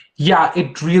 yeah,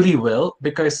 it really will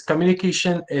because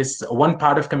communication is one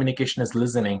part of communication is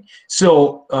listening.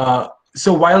 So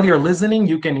while you're listening,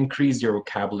 you can increase your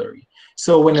vocabulary.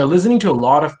 So when you're listening to a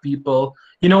lot of people,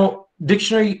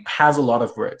 dictionary has a lot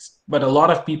of words, but a lot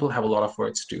of people have a lot of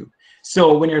words too.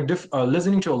 So when you're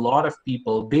listening to a lot of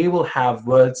people, they will have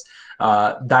words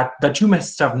that you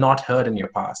must have not heard in your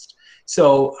past.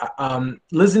 So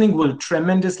listening will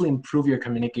tremendously improve your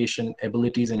communication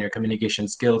abilities and your communication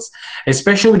skills,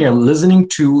 especially when you're listening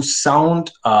to sound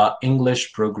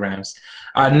English programs,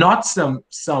 not some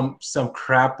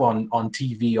crap on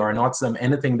TV, or not some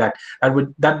anything that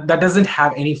doesn't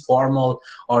have any formal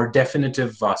or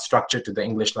definitive structure to the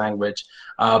English language.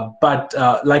 But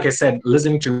like I said,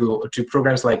 listening to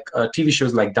programs like TV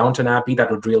shows like Downton Abbey,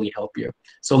 that would really help you.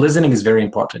 So listening is very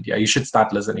important. Yeah, you should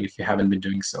start listening if you haven't been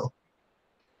doing so.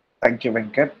 Thank you,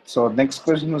 Venkat. So next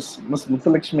question is Ms.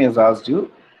 Muthulakshmi has asked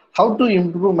you, how to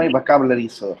improve my vocabulary,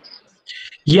 sir?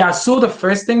 Yeah, so the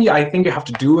first thing I think you have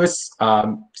to do is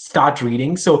start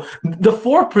reading. So the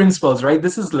four principles, right?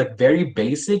 This is like very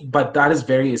basic, but that is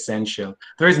very essential.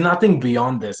 There is nothing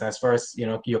beyond this as far as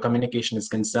your communication is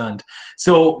concerned.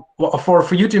 So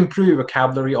for you to improve your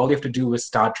vocabulary, all you have to do is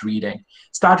start reading.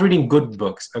 Start reading good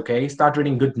books, okay? Start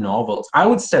reading good novels. I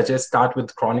would suggest start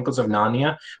with Chronicles of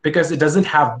Narnia because it doesn't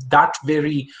have that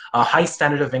very high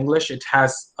standard of English. It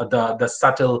has the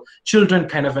subtle children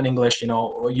kind of an English,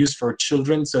 used for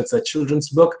children. So it's a children's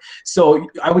book. So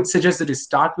I would suggest that you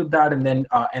start with that, and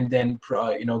then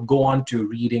go on to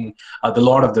reading The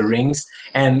Lord of the Rings,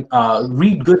 and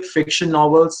read good fiction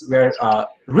novels where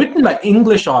written by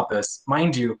English authors,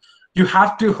 mind you. You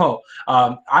have to.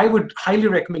 I would highly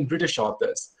recommend British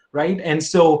authors, right? And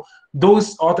so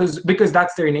those authors, because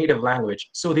that's their native language,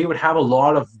 so they would have a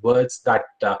lot of words that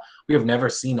we have never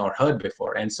seen or heard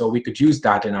before, and so we could use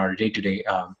that in our day-to-day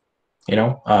you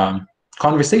know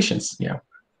conversations. Yeah.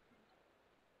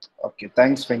 Okay,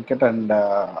 thanks, Venkat. And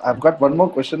I've got one more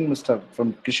question, Mr.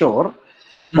 from Kishore.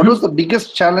 What was Mhm. the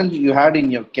biggest challenge you had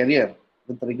in your career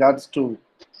with regards to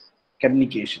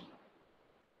communication?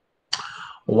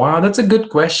 Wow, that's a good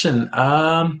question.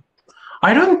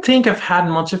 I don't think I've had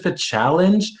much of a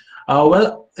challenge.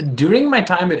 Well, during my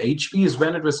time at HP is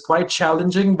when it was quite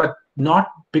challenging, but not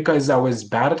because I was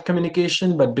bad at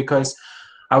communication, but because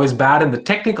I was bad in the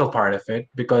technical part of it,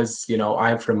 because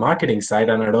I'm from marketing side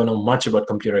and I don't know much about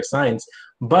computer science.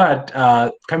 but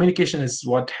communication is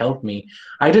what helped me.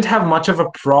 I didn't have much of a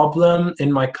problem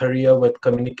in my career with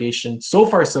communication. So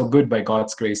far, so good by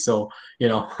God's grace. So,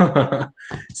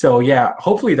 so yeah,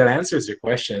 hopefully that answers your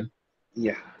question.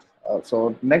 Yeah.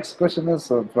 So next question is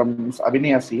from Ms.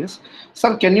 Abhinaya CS.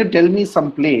 Sir, can you tell me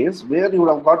some place where you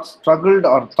would have got struggled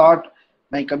or thought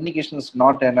my communication is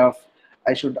not enough?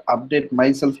 I should update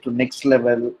myself to next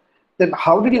level. Then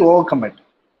how did you overcome it?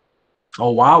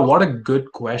 Oh, wow, what a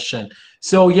good question.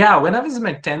 So, yeah, when I was in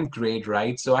my 10th grade,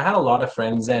 right? So, I had a lot of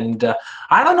friends, and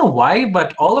I don't know why,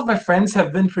 but all of my friends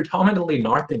have been predominantly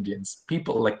North Indians,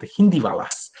 people like the Hindi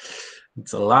walas.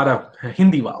 It's a lot of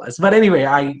Hindi walas. But anyway,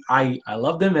 I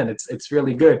love them, and it's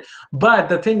really good. But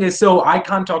the thing is, so I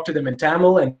can't talk to them in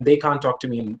Tamil, and they can't talk to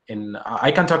me in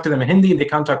I can't talk to them in Hindi, and they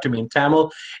can't talk to me in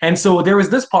Tamil. And so there was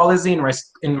this policy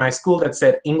in my school that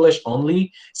said English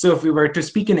only. So if we were to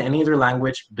speak in any other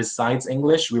language besides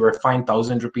English, we were fined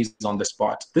 1,000 rupees on the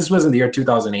spot. This was in the year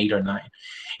 2008 or 9.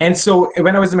 And so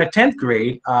when I was in my 10th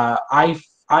grade,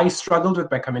 I struggled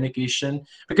with my communication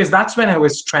because that's when I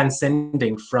was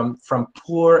transcending from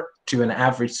poor to an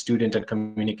average student at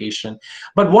communication.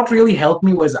 But what really helped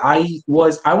me was I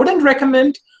wouldn't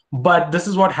recommend, but this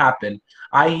is what happened.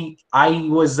 I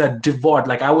was a devout,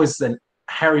 like I was an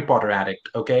Harry Potter addict.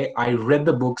 Okay, I read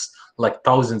the books like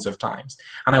thousands of times,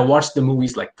 and I watched the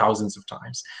movies like thousands of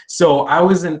times. So I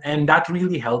was in, and that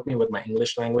really helped me with my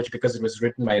English language because it was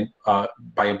written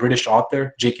by a British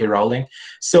author, J.K. Rowling.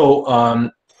 So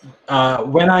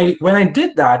when I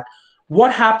did that,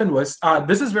 what happened was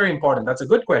this is very important. That's a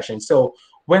good question. So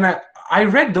when I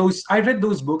read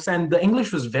those books and the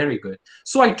English was very good.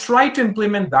 So I tried to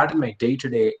implement that in my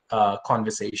day-to-day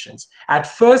conversations. At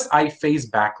first, I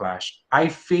faced backlash. I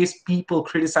faced people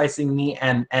criticizing me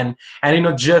and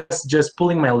just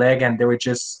pulling my leg, and they were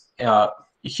just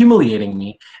humiliating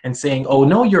me and saying, "Oh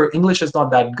no, your English is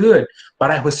not that good." But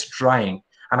I was trying.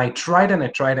 And I tried and I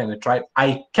tried and I tried.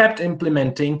 I kept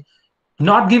implementing,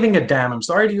 not giving a damn. I'm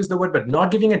sorry to use the word, but not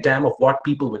giving a damn of what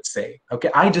people would say. Okay.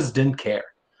 I just didn't care.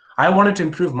 I wanted to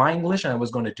improve my English and I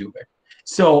was going to do it.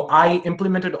 So I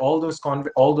implemented all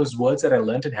those words that I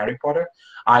learned in Harry Potter.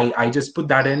 I just put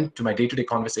that into my day-to-day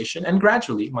conversation, and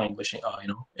gradually my English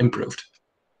improved.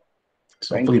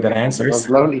 So Thank hopefully you. that Thank you. That answers. was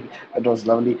lovely. That was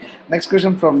lovely. Next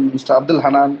question from Mr. Abdul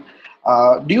Hanan.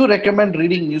 Do you recommend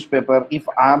reading newspaper if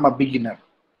I am a beginner?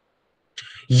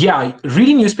 Yeah,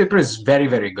 reading newspaper is very,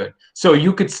 very good. So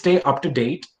you could stay up to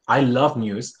date. I love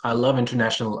news. I love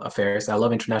international affairs. I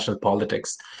love international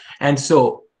politics. And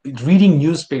so reading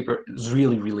newspaper is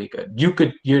really, really good. You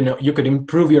could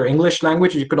improve your English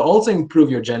language. You could also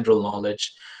improve your general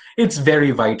knowledge. It's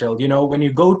very vital. When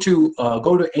you go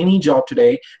to any job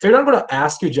today, they're not going to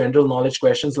ask you general knowledge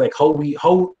questions like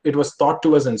how it was taught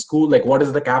to us in school, like what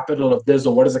is the capital of this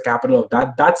or what is the capital of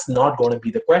that. That's not going to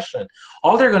be the question.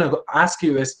 All they're going to ask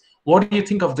you is, what do you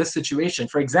think of this situation?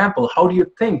 For example, how do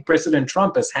you think President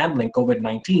Trump is handling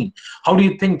COVID-19? How do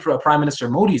you think Prime Minister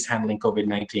Modi is handling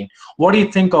COVID-19? What do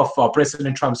you think of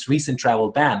President Trump's recent travel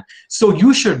ban? So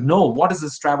you should know, what is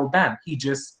this travel ban? He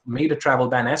just made a travel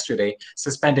ban yesterday,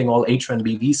 suspending all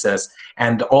H-1B visas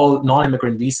and all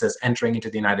non-immigrant visas entering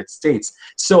into the United States.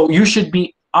 So you should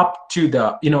be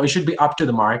it should be up to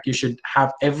the mark. You should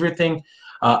have everything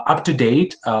up to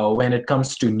date when it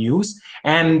comes to news.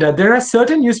 And there are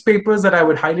certain newspapers that I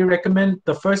would highly recommend.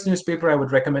 The first newspaper I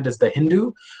would recommend is the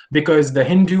Hindu, because the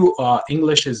Hindu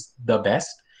English is the best.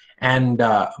 And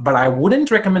but I wouldn't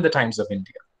recommend the Times of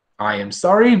India. I am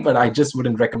sorry, but I just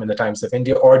wouldn't recommend the Times of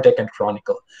India or Deccan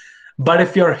Chronicle. But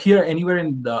if you're here anywhere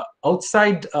in the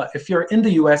outside, if you're in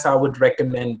the US, I would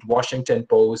recommend Washington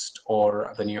Post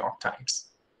or the New York Times.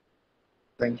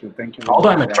 Thank you. Thank you very Although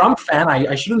I'm much. a Trump fan,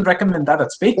 I shouldn't recommend that.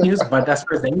 That's fake news. But as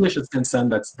far as the English is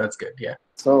concerned, that's good. Yeah.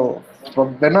 So,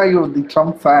 from when are you the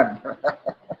Trump fan?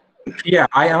 Yeah,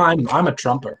 I'm a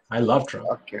Trumper. I love Trump.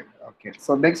 Okay. Okay.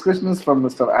 So, next question is from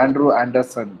Mr. Andrew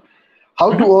Anderson.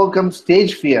 How to Mhm. overcome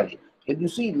stage fear? When you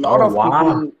see a lot Oh, of wow.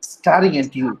 people staring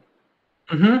at you.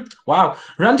 Wow.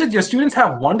 Ranjit, your students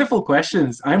have wonderful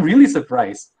questions. I'm really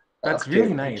surprised. That's Okay.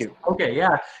 really Thank nice. you. Okay,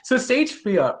 yeah. So stage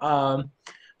fear.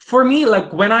 For me,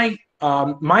 like when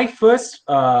my first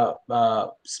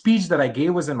speech that I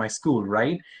gave was in my school,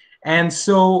 right? And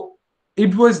so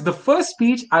it was the first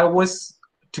speech I was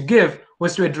to give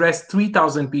was to address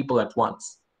 3,000 people at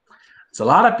once. It's a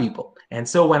lot of people. And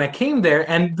so when I came there,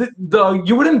 and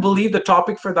you wouldn't believe the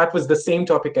topic for that was the same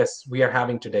topic as we are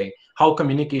having today, how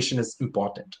communication is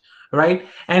important, right?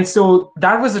 And so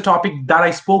that was a topic that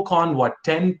I spoke on, what,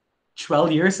 10,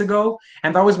 12 years ago?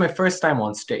 And that was my first time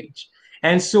on stage.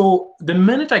 And so the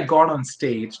minute I got on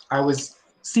stage, I was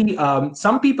See,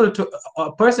 some people,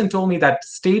 a person told me that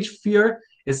stage fear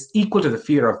is equal to the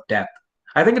fear of death.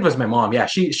 I think it was my mom. Yeah,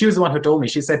 she was the one who told me.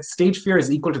 She said stage fear is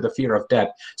equal to the fear of death.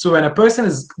 So when a person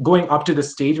is going up to the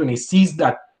stage, when he sees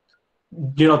that,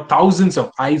 thousands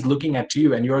of eyes looking at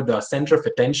you and you're the center of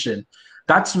attention,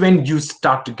 that's when you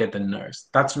start to get the nerves.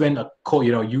 That's when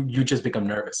you just become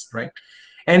nervous, right?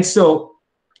 And so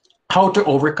how to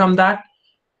overcome that?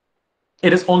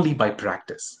 It is only by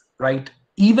practice, right?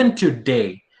 Even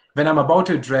today, when I'm about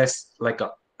to address like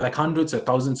hundreds or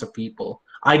thousands of people,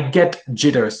 I get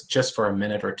jitters just for a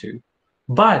minute or two.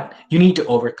 But you need to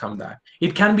overcome that.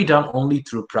 It can be done only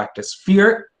through practice.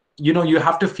 Fear, you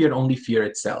have to fear only fear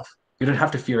itself. You don't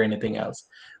have to fear anything else.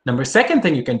 Second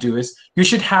thing you can do is you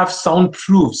should have sound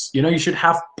proofs. You should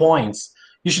have points.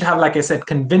 You should have, like I said,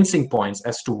 convincing points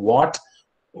as to what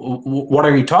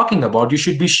are you talking about. You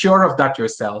should be sure of that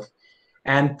yourself.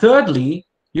 And thirdly,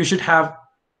 you should have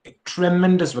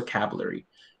tremendous vocabulary.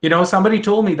 Somebody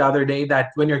told me the other day that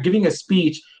when you're giving a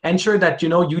speech, ensure that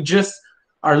you just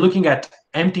are looking at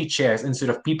empty chairs instead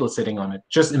of people sitting on it.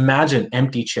 Just imagine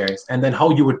empty chairs and then how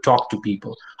you would talk to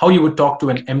people, how you would talk to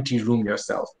an empty room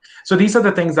yourself. So these are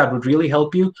the things that would really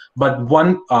help you. But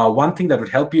one thing that would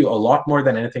help you a lot more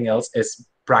than anything else is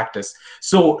practice.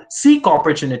 So seek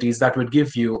opportunities that would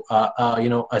give you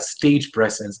a stage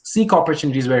presence. Seek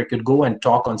opportunities where you could go and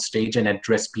talk on stage and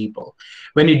address people.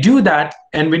 When you do that,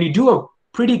 and when you do a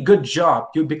pretty good job,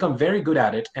 you become very good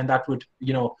at it, and that would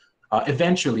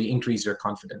eventually increase your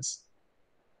confidence.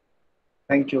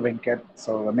 Thank you, Venkat.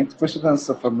 So the next question is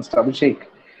from Mr. Abhishek.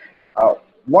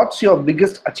 What's your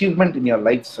biggest achievement in your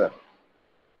life, sir?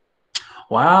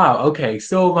 Wow. Okay.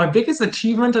 So my biggest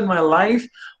achievement in my life,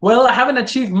 well, I haven't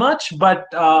achieved much, but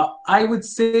I would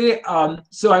say,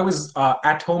 so I was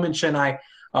at home in Chennai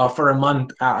for a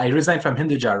month. I resigned from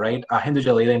Hinduja, right?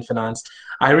 Hinduja Leela in Finance.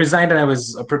 I resigned and I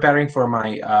was preparing for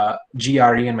my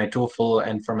GRE and my TOEFL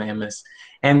and for my MS.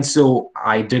 And so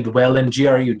I did well in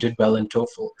GRE, you did well in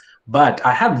TOEFL. But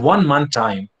I had 1 month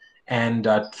time and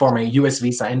for my US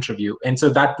visa interview. And so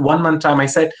that 1 month time, I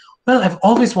said, well, I've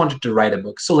always wanted to write a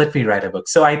book, so let me write a book.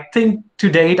 So I think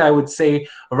to date, I would say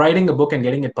writing a book and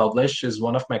getting it published is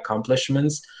one of my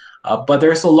accomplishments. But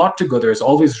there's a lot to go. There's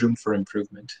always room for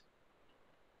improvement.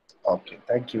 Okay,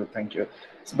 thank you, thank you.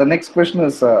 So the next question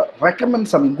is, recommend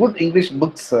some good English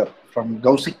books, sir, from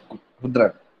Gausik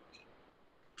Rudran.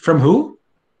 From who?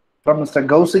 From Mr.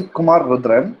 Gausik Kumar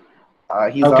Rudran.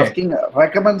 He's Okay. asking,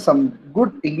 recommend some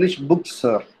good English books,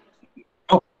 sir.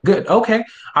 Oh, good. Okay.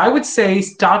 I would say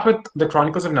start with the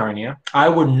Chronicles of Narnia. I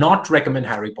would not recommend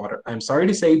Harry Potter. I'm sorry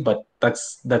to say, but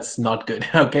that's not good.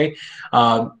 Okay.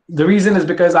 The reason is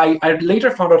because I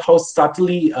later found out how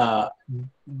subtly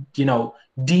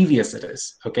devious it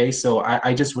is. Okay. So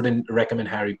I just wouldn't recommend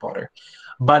Harry Potter.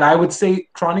 But I would say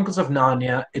Chronicles of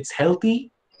Narnia, it's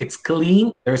healthy, it's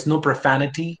clean, there's no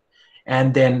profanity.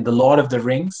 And then The Lord of the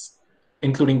Rings,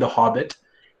 including The Hobbit,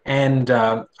 and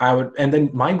and then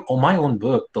my own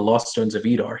book, The Lost Stones of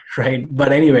Edor, right?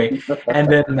 But anyway, and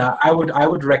then I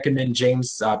would recommend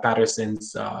James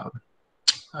Patterson's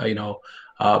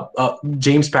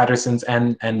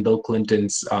and Bill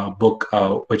Clinton's book,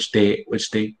 which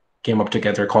they came up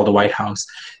together, called The White House.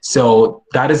 So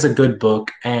that is a good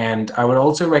book, and I would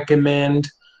also recommend.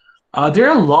 There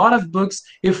are a lot of books.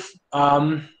 If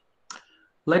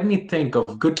let me think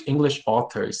of good English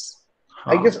authors.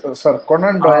 I guess, sir,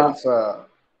 Conan Doyle's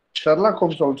Sherlock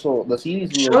Holmes also, the series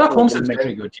Sherlock Holmes will is make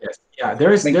very good. Yes, yeah.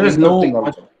 There is interesting no,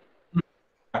 also.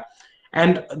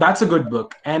 and that's a good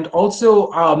book. And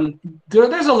also,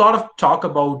 there's a lot of talk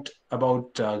about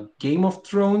Game of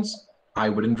Thrones. I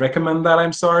wouldn't recommend that.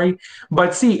 I'm sorry,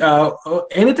 but see,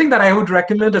 anything that I would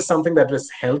recommend is something that is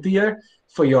healthier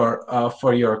for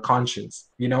your conscience.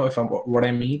 If I'm what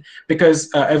I mean, because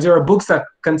if there are books that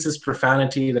consist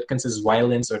profanity, that consist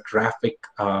violence or graphic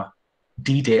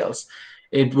details,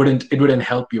 it wouldn't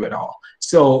help you at all.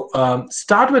 So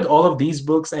start with all of these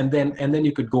books, and then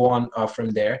you could go on from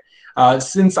there.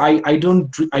 Since I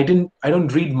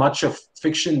don't read much of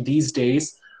fiction these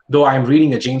days, though I'm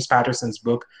reading a James Patterson's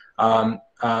book. Um,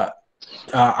 uh,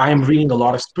 I am reading a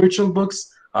lot of spiritual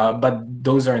books, but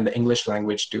those are in the English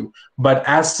language too. But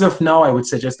as of now, I would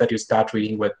suggest that you start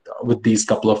reading with these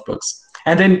couple of books,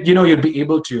 and then you'll be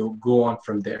able to go on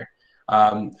from there.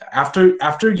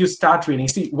 After you start reading,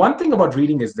 see, one thing about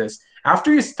reading is this: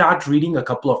 after you start reading a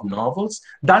couple of novels,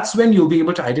 that's when you'll be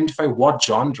able to identify what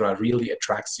genre really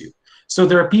attracts you. So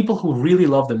there are people who really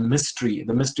love the mystery,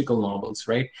 the mystical novels,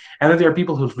 right? And then there are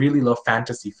people who really love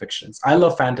fantasy fictions. I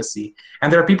love fantasy.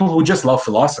 And there are people who just love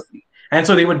philosophy. And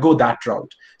so they would go that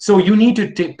route. So you need to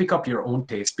pick up your own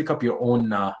taste, pick up your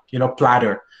own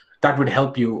platter that would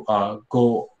help you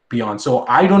go beyond. So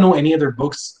I don't know any other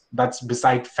books that's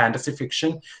beside fantasy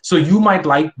fiction. So you might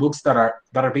like books that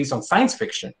are based on science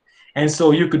fiction, and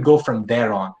so you could go from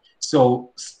there on.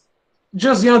 So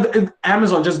just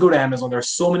Amazon, just go to Amazon. There are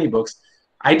so many books.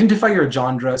 Identify your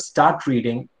genre, start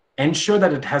reading, ensure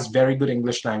that it has very good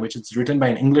English language. It's written by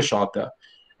an English author,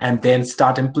 and then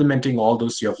start implementing all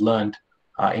those you have learned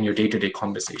in your day-to-day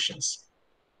conversations.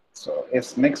 So,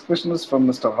 yes, next question is from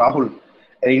Mr. Rahul.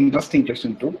 An interesting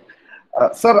question too.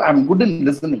 Sir, I'm good in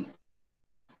listening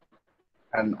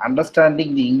and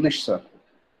understanding the English, sir.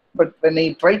 But when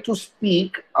I try to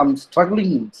speak, I'm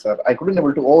struggling, sir. I couldn't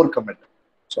able to overcome it.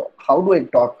 So, how do I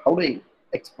talk? How do I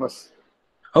express?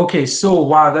 Okay, so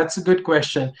wow, that's a good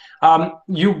question.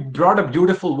 You brought a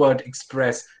beautiful word,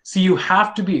 express. See, you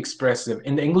have to be expressive.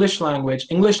 In the English language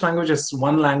is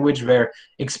one language where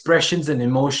expressions and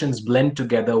emotions blend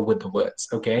together with the words.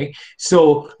 Okay,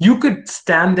 so you could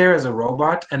stand there as a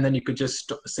robot and then you could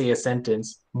just say a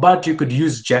sentence, but you could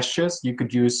use gestures, you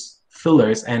could use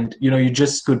fillers, and you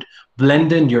just could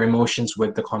blend in your emotions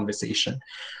with the conversation.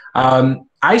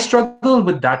 I struggled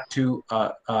with that too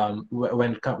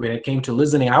when it came to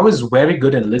listening. I was very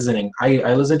good in listening.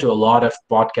 I listened to a lot of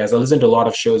podcasts. I listened to a lot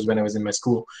of shows when I was in my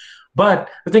school. But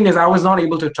the thing is, I was not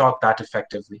able to talk that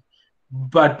effectively.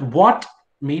 But what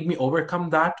made me overcome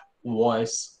that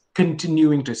was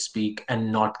continuing to speak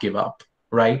and not give up,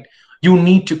 right? You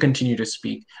need to continue to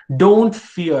speak. Don't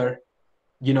fear,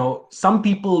 some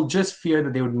people just fear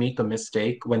that they would make a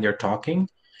mistake when they're talking.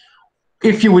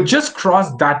 If you would just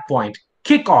cross that point,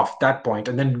 kick off that point,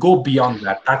 and then go beyond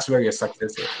that, that's where your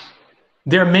success is.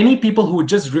 There are many people who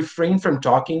just refrain from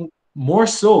talking more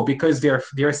so because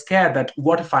they're scared that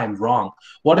what if I'm wrong?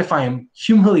 What if I am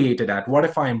humiliated at? What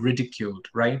if I am ridiculed,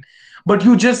 right? But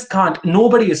you just can't.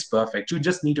 Nobody is perfect. You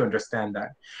just need to understand that.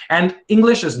 And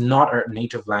English is not our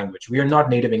native language. We are not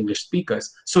native English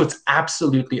speakers. So it's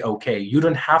absolutely okay. You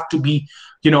don't have to be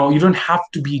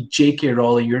J.K.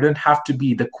 Rowling. You don't have to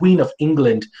be the Queen of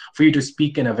England for you to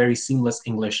speak in a very seamless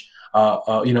English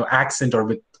accent,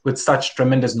 or with such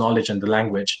tremendous knowledge in the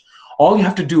language. All you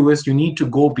have to do is you need to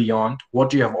go beyond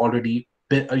what you have already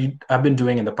have been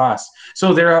doing in the past.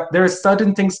 So there are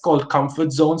certain things called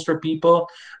comfort zones for people.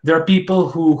 There are people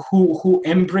who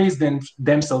embrace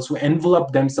themselves, who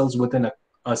envelop themselves within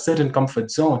a certain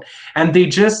comfort zone, and they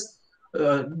just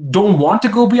don't want to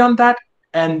go beyond that.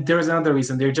 And there is another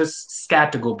reason, they're just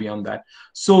scared to go beyond that.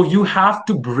 So you have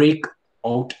to break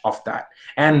out of that.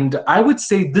 And I would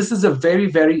say this is a very,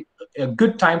 very a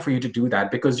good time for you to do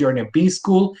that, because you're in a B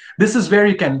school. This is where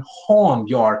you can hone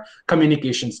your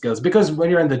communication skills, because when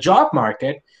you're in the job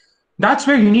market, that's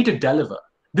where you need to deliver.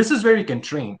 This is where you can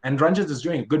train. And Ranjit is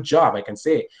doing a good job, I can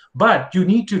say. But you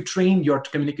need to train your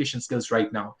communication skills right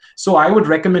now. So I would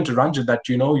recommend to Ranjit that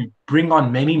you bring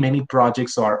on many, many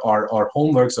projects or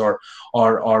homeworks or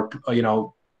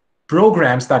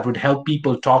programs that would help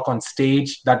people talk on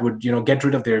stage, that would get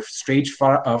rid of their stage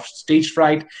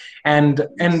fright, and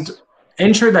Yes,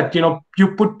 ensure that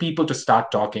you put people to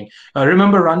start talking.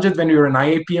 Remember, Ranjit, when we were in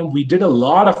IAPM, we did a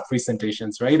lot of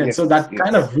presentations, right? And so yes, that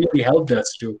kind yes, of really helped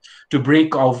us to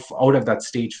break off out of that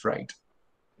stage fright.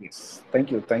 yes.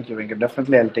 Thank you, Venkat.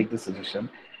 Definitely, I'll take this suggestion.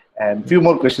 And few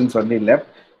more questions only left.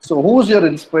 So, who's your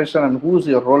inspiration and who's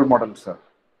your role model, sir?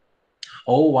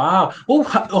 Oh, wow. Oh,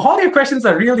 all your questions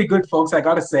are really good, folks. I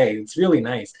gotta say, it's really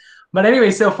nice. But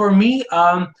anyway, so for me,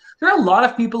 there are a lot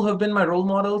of people who have been my role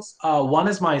models. One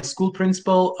is my school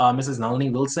principal, Mrs.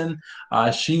 Nalini Wilson.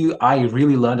 I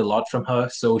really learned a lot from her.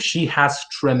 So she has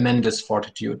tremendous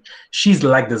fortitude. She's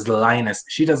like this lioness.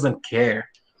 She doesn't care,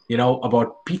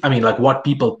 about, like what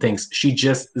people thinks. She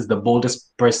just is the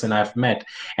boldest person I've met.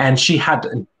 And she had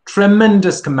a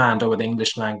tremendous command over the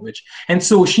English language. And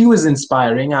so she was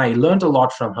inspiring. I learned a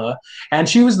lot from her. And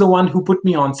she was the one who put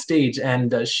me on stage.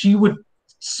 And she would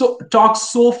talk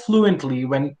so fluently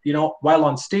while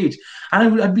on stage,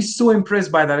 and I'd be so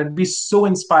impressed by that. I'd be so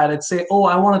inspired. I'd say, oh,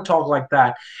 I want to talk like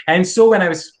that. And so when I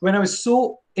was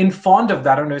so fond of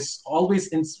that, and I was always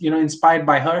inspired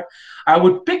by her, I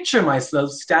would picture myself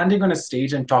standing on a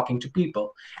stage and talking to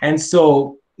people. And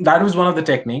so that was one of the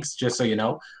techniques, just so you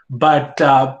know. But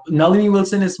Nalini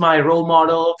Wilson is my role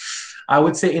model. I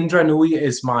would say Indra Nui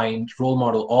is my role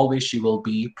model. Always, she will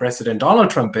be. President Donald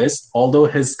Trump is, although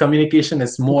his communication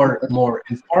is more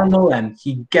informal, and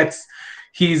he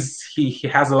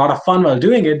has a lot of fun while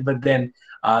doing it. But then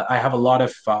I have a lot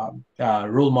of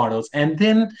role models, and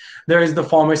then there is the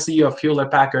former CEO of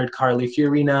Hewlett Packard, Carly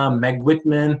Fiorina, Meg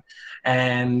Whitman,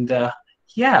 and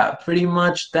yeah, pretty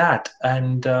much that.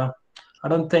 And I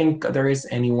don't think there is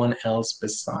anyone else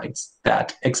besides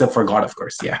that, except for God, of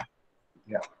course. Yeah.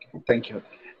 Yeah, okay, thank you.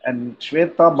 And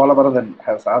Shweta Balavaradhan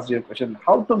has asked you a question: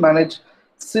 how to manage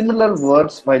similar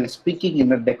words while speaking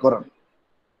in a decorum?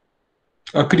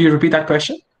 Could you repeat that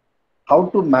question? How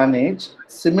to manage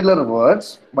similar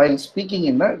words while speaking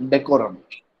in a decorum?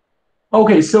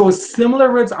 Okay, so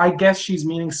similar words, I guess she's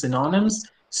meaning synonyms.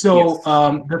 So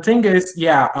Yes. the thing is,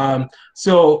 yeah.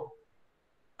 So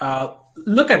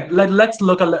let's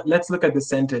look at the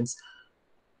sentence.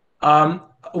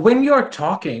 When you're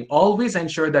talking, always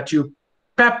ensure that you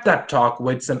pep that talk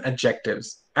with some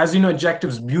adjectives. As you know,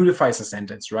 adjectives beautifies a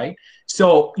sentence, right?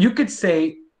 So you could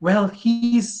say, well,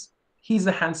 he's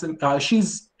a handsome,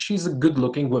 she's a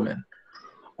good-looking woman,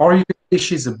 or you could say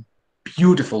she's a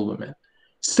beautiful woman.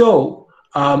 So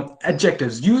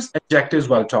adjectives, use adjectives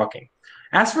while talking.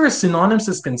 As far as synonyms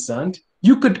is concerned,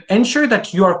 you could ensure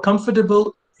that you are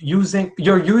comfortable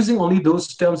you're using only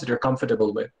those terms that you're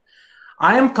comfortable with.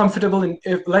 I am comfortable in,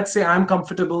 if let's say I'm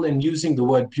comfortable in using the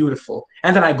word beautiful,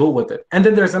 and then I go with it. And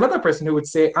then there's another person who would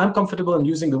say, I'm comfortable in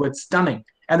using the word stunning,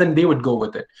 and then they would go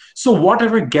with it. So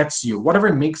whatever gets you,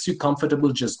 whatever makes you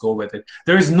comfortable, just go with it.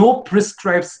 There is no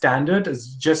prescribed standard.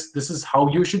 It's just this is how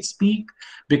you should speak,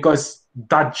 because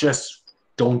that just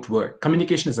don't work.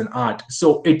 Communication is an art.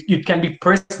 So it can be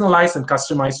personalized and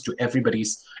customized to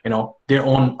everybody's, their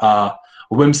own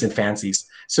whims and fancies.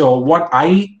 So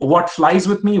what flies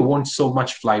with me won't so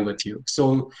much fly with you.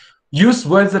 So use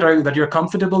words that you're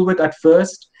comfortable with at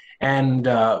first, and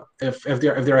if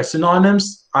there are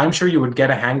synonyms, I'm sure you would get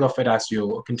a hang of it as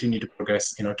you continue to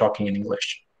progress. Talking in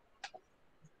English.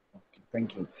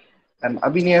 Thank you. And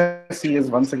Abhinya C is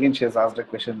once again, she has asked a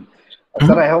question.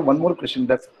 Sir, I Mhm. have one more question.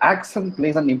 Does accent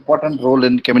plays an important role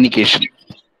in communication?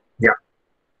 Yeah,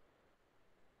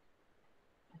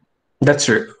 that's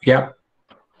true. Yeah.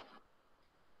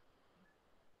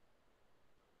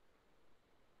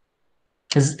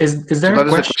 Is So there a that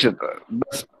is the question?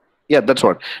 question. Yeah, that's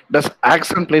what. Does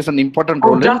accent plays an important Oh,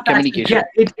 role does in actually? Yeah,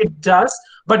 communication? it does,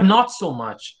 but not so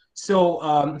much. So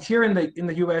here in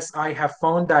the US, I have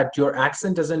found that your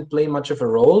accent doesn't play much of a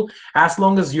role as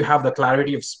long as you have the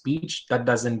clarity of speech. That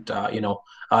doesn't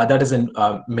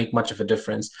make much of a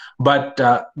difference. But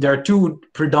there are two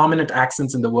predominant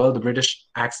accents in the world: the British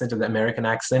accent and the American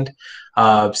accent.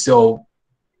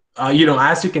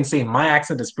 As you can see, my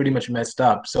accent is pretty much messed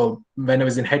up. So when I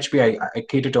was in HP, I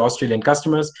catered to Australian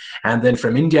customers. And then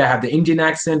from India, I have the Indian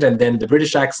accent, and then the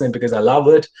British accent because I love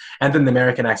it. And then the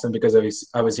American accent because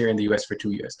I was here in the US for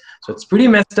 2 years. So it's pretty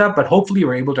messed up, but hopefully you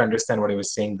were able to understand what I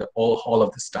was saying all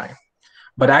of this time.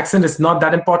 But accent is not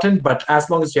that important, but as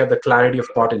long as you have the clarity of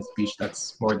thought and speech, that's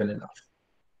more than enough.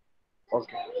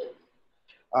 Okay.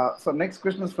 So next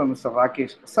question is from Mr.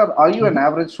 Rakesh. Sir, are you an Mhm.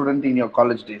 average student in your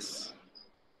college days?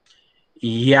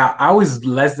 Yeah, I was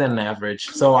less than average.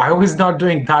 So I was not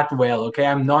doing that well. Okay.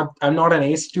 I'm not an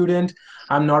A student.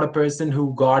 I'm not a person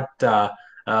who got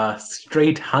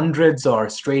straight hundreds or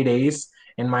straight A's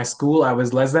in my school. I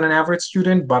was less than an average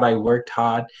student, but I worked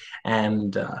hard,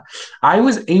 and I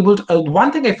was able to.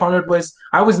 One thing I found out was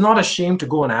I was not ashamed to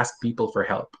go and ask people for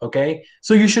help. Okay.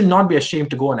 So you should not be ashamed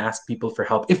to go and ask people for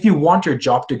help. If you want your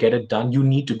job to get it done, you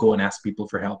need to go and ask people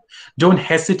for help. Don't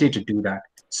hesitate to do that.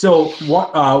 So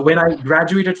when I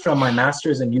graduated from my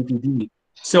master's in UTD,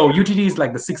 so UTD is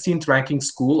like the 16th ranking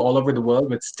school all over the world,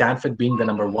 with Stanford being the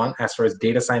number one as far as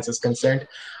data science is concerned.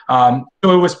 So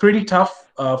it was pretty tough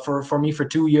for me for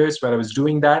 2 years where I was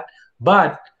doing that.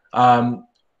 But um,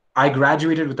 I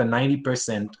graduated with a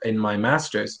 90% in my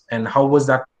master's. And how was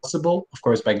that possible? Of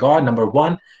course, by God, number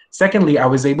one. Secondly, I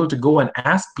was able to go and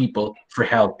ask people for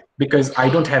help because I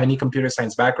don't have any computer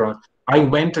science background. I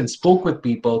went and spoke with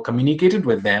people, communicated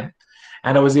with them,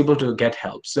 and I was able to get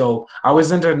help. So I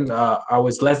was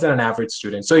less than an average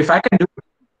student. So if I can do it,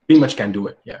 pretty much can do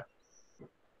it. Yeah.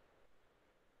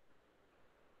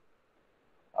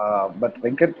 But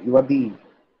Venkat, you are the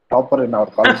topper in our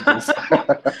college days.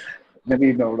 Maybe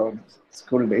in our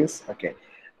school days. Okay.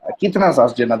 Keaton has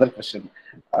asked you another question.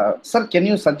 Sir, can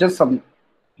you suggest some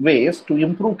ways to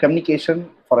improve communication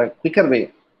for a quicker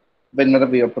way whenever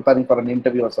we are preparing for an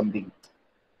interview or something?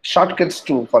 Shortcuts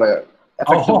to for a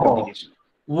effective Oh, communication.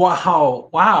 wow.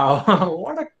 Wow.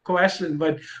 What a question.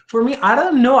 But for me, I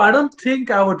don't know. I don't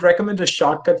think I would recommend a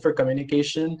shortcut for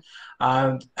communication.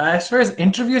 As far as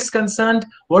interview is concerned,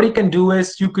 what you can do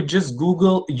is you could just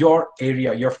Google your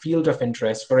area, your field of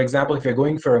interest. For example, if you're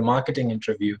going for a marketing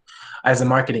interview as a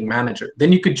marketing manager,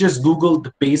 then you could just Google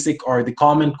the basic or the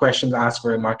common questions asked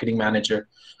for a marketing manager's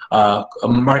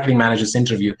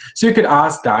interview. So you could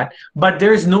ask that, but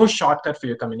there is no shortcut for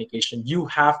your communication. You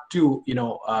have to,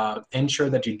 ensure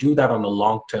that you do that on a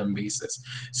long-term basis.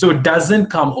 So it doesn't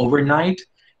come overnight.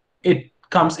 It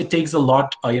takes a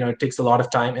lot, it takes a lot of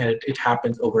time, and it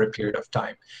happens over a period of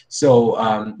time. So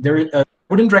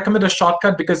wouldn't recommend a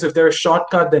shortcut, because if there's a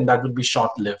shortcut, then that would be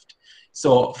short-lived.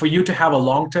 So for you to have a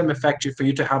long-term effect, for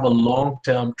you to have a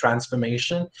long-term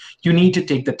transformation, you need to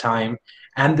take the time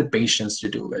and the patience to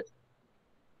do it.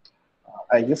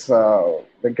 I guess,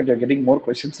 Venkat, you're getting more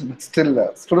questions, but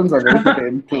still, students are very good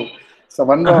into. So,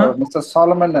 one more, Uh-huh. Mr.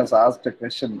 Solomon has asked a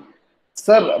question.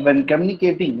 Sir, when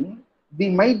communicating, we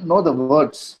might know the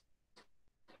words,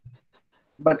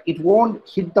 but it won't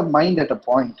hit the mind at a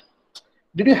point.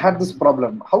 Did you have this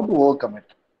problem? How to overcome it?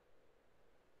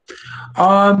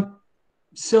 Um,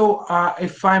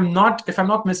 if I'm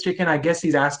not mistaken, I guess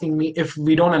he's asking me if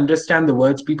we don't understand the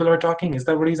words people are talking. Is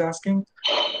that what he's asking?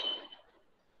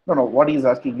 No, no. What he's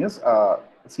asking is,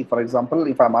 see, for example,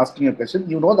 if I'm asking a question,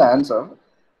 you know the answer,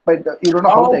 but you don't know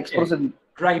how to express Okay. it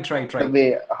Right, right, the right.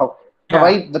 way how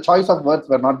Yeah. the choice of words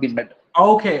were not been met.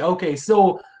 Okay, okay.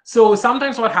 So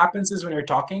sometimes what happens is when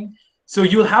you're talking, so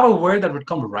you'll have a word that would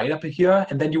come right up here,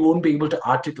 and then you won't be able to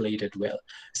articulate it well.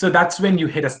 So that's when you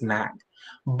hit a snag.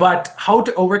 But how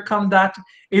to overcome that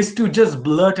is to just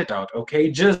blurt it out, okay?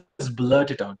 Just blurt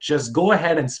it out. Just go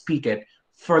ahead and speak it.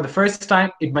 For the first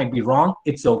time, it might be wrong.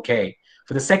 It's okay.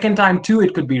 For the second time, too,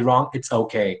 it could be wrong. It's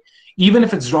okay. Even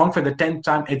if it's wrong for the 10th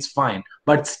time, it's fine.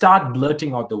 But start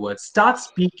blurting out the words. Start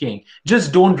speaking.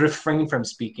 Just don't refrain from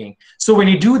speaking. So when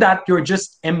you do that, you're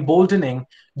just emboldening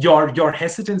your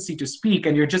hesitancy to speak,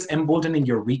 and you're just emboldening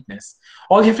your weakness.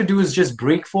 All you have to do is just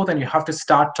break forth, and you have to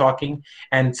start talking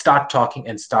and start talking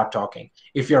and start talking.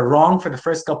 If you're wrong for the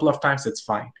first couple of times, it's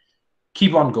fine.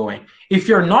 Keep on going. If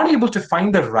you're not able to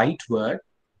find the right word,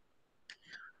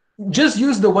 just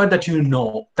use the word that you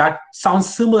know that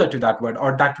sounds similar to that word,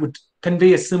 or that would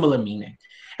convey a similar meaning.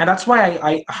 And that's why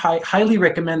I highly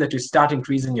recommend that you start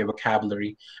increasing your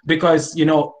vocabulary, because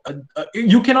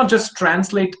you cannot just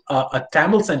translate a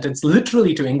Tamil sentence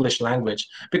literally to English language,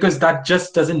 because that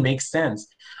just doesn't make sense.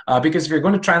 Because if you're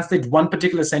going to translate one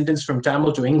particular sentence from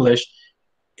Tamil to English,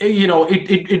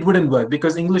 it wouldn't work,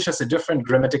 because English has a different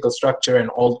grammatical structure and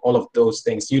all of those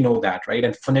things, that, right?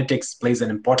 And phonetics plays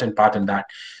an important part in that.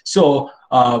 So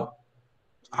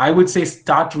I would say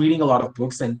start reading a lot of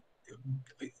books, and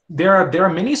there are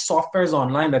many softwares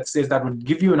online that says that would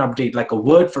give you an update, like a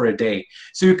word for a day.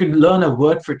 So you can learn a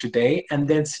word for today and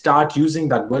then start using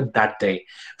that word that day.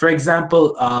 For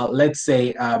example, let's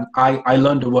say I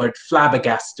learned the word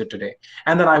flabbergasted today,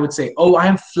 and then I would say, oh, I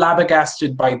am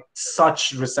flabbergasted by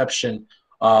such reception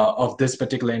of this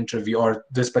particular interview or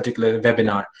this particular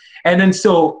webinar. And then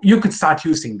so you could start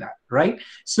using that, right?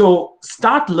 So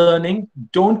start learning,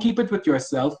 don't keep it with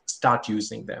yourself, start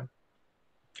using them.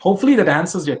 Hopefully that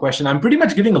answers your question. I'm pretty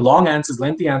much giving long answers,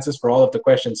 lengthy answers for all of the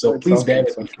questions, so It's please okay. bear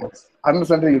It's with me, okay. folks.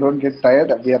 Understand that you don't get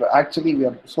tired. We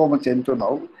are so much into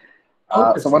now. Oh,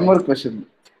 So that's one nice. more question,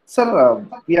 sir.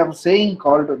 We have a saying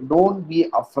called "Don't be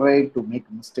afraid to make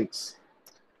mistakes."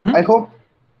 I Hmm? hope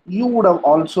you would have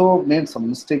also made some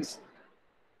mistakes.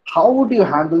 How would you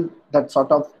handle that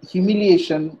sort of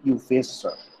humiliation you face,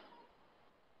 sir?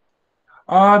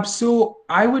 So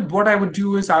what I would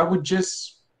do is I would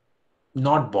just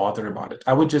not bother about it.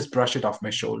 I would just brush it off my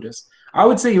shoulders. I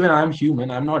would say, even I'm human,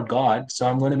 I'm not God, so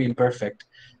I'm going to be imperfect.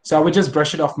 So I would just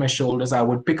brush it off my shoulders. I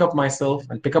would pick up myself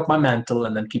and pick up my mantle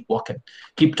and then keep walking,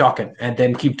 keep talking, and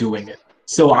then keep doing it.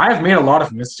 So I have made a lot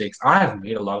of mistakes. I have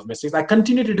made a lot of mistakes. I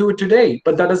continue to do it today,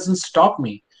 but that doesn't stop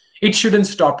me. It shouldn't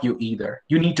stop you either.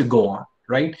 You need to go on,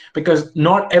 right? Because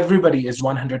not everybody is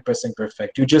 100%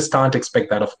 perfect. You just can't expect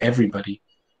that of everybody,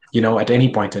 at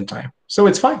any point in time. So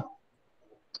it's fine.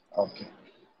 Okay.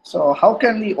 So how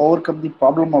can we overcome the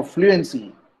problem of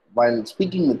fluency while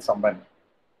speaking with someone?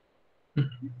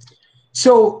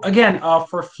 So again,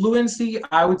 for fluency,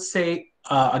 I would say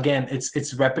again,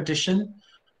 it's repetition.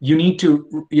 You need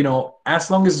to, as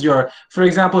long as for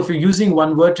example, if you're using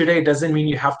one word today, it doesn't mean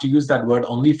you have to use that word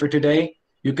only for today.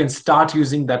 You can start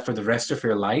using that for the rest of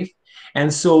your life.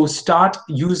 And so start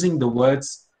using the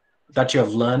words that you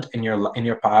have learned in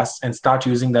your past and start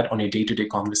using that on your day-to-day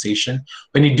conversation.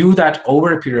 When you do that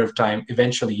over a period of time,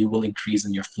 eventually you will increase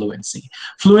in your fluency.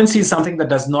 Fluency is something that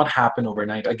does not happen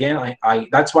overnight. Again, I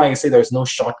that's why I say there's no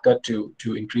shortcut to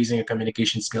increasing your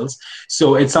communication skills.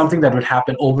 So it's something that would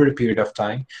happen over a period of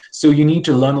time. So you need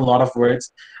to learn a lot of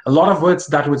words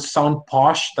that would sound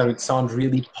posh, that would sound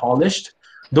really polished.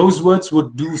 Those words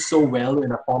would do so well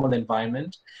in a formal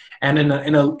environment. And in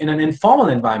an informal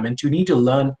environment, you need to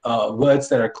learn words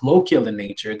that are colloquial in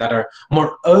nature, that are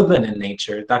more urban in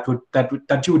nature,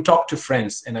 that you would talk to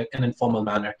friends in an informal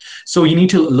manner. So you need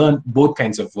to learn both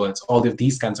kinds of words, all of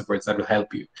these kinds of words that will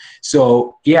help you.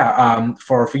 So yeah,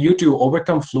 for you to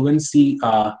overcome fluency,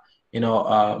 you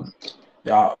know,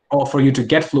 or for you to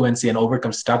get fluency and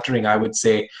overcome stuttering, I would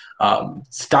say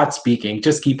start speaking.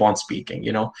 Just keep on speaking.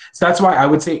 So that's why I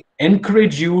would say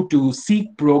encourage you to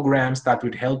seek programs that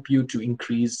would help you to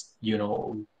increase,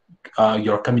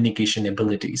 your communication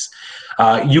abilities.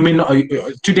 You may not,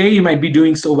 today you might be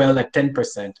doing so well at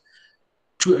 10%.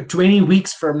 20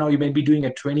 weeks from now, you might be doing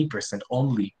at 20%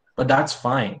 only, but that's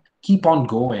fine. Keep on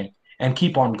going and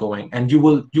keep on going, and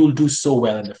you'll do so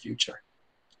well in the future.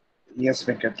 Yes,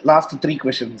 Venkat. Last three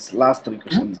questions. Last three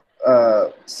questions.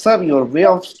 Sir, your way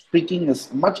of speaking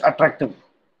is much attractive.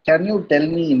 Can you tell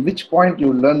me in which point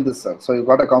you learned this, sir? So you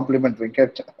got a compliment,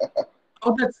 Venkat.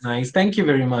 Oh, that's nice. Thank you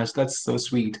very much. That's so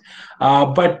sweet.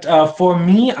 But for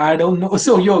me, I don't know.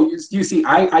 So, you see,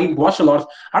 I watch a lot.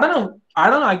 I don't know.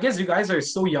 I guess you guys are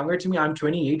so younger to me. I'm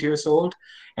 28 years old.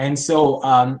 And so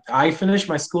I finished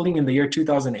my schooling in the year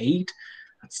 2008.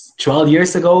 That's 12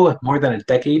 years ago, more than a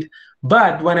decade.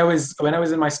 But when I was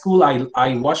in my school,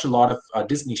 I watched a lot of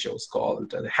Disney shows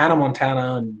called Hannah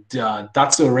Montana, and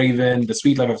That's So Raven, The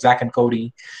Sweet Life of Zack and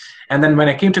Cody. And then when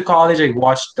I came to college, I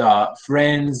watched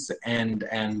Friends and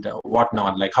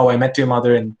whatnot, like How I Met Your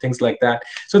Mother and things like that.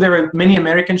 So there were many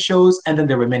American shows, and then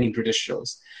there were many British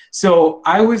shows. So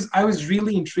I was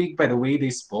really intrigued by the way they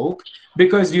spoke,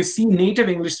 because you see native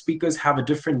English speakers have a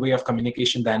different way of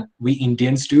communication than we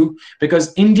Indians do,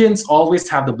 because Indians always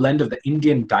have the blend of the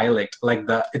Indian dialect, like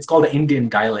it's called the Indian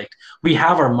dialect. We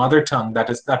have our mother tongue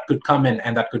that could come in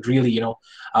and that could really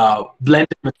blend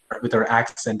it with our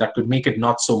accent, that could make it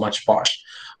not so much posh.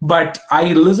 But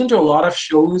I listened to a lot of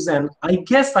shows, and I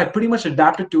guess I pretty much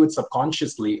adapted to it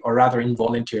subconsciously, or rather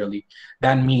involuntarily,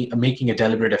 than me making a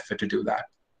deliberate effort to do that.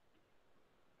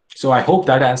 So I hope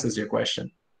that answers your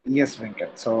question. Yes,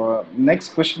 Venkat. So next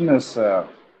question is, uh,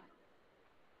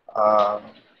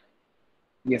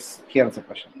 yes, here's a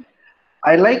question.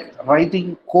 I like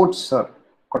writing quotes, sir,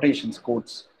 quotations,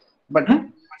 quotes, but Hmm?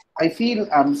 I feel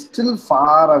I'm still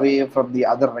far away from the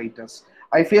other writers.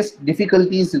 I face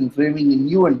difficulties in framing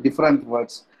new and different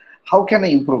words. How can I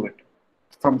improve it?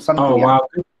 From Sun Oh, Priya. wow.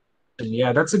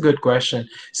 Yeah, that's a good question.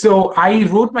 So I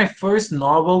wrote my first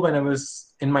novel when I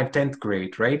was in my 10th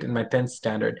grade, right? In my 10th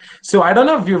standard. So I don't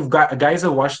know if you've got guys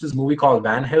have watched this movie called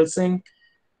Van Helsing.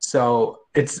 So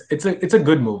it's a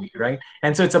good movie, right?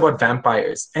 And so it's about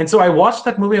vampires. And so I watched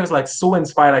that movie. I was like so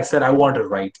inspired. I said I want to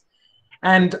write,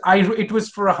 and it was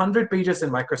for 100 pages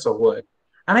in Microsoft Word.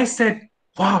 And I said,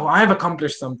 wow, I have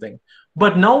accomplished something.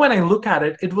 But now when I look at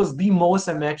it, it was the most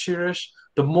amateurish,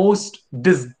 the most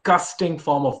disgusting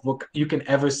form of book you can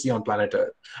ever see on planet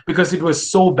Earth, because it was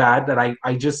so bad that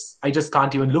I just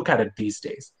can't even look at it these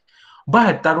days.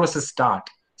 But that was a start.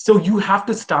 So you have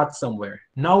to start somewhere.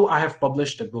 Now I have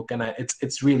published a book, and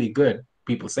it's really good,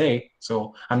 people say.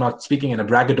 So I'm not speaking in a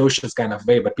braggadocious kind of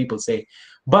way, but people say.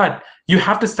 But you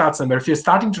have to start somewhere. If you're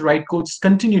starting to write codes,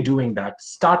 continue doing that.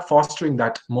 Start fostering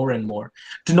that more and more.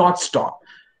 Do not stop.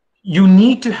 You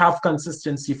need to have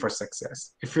consistency for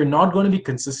success. If you're not going to be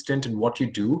consistent in what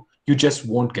you do, you just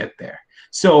won't get there.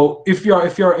 So if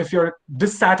you're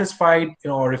dissatisfied,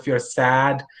 or if you're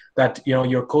sad that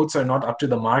your codes are not up to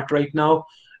the mark right now,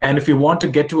 and if you want to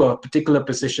get to a particular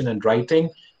position in writing,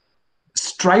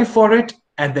 strive for it,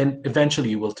 and then eventually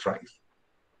you will thrive.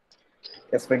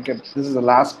 Yes, Venkat. This is the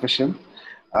last question.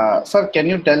 Sir, can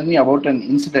you tell me about an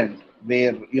incident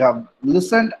where you have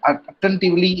listened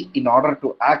attentively in order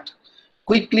to act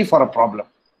quickly for a problem?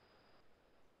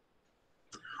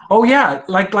 Oh yeah,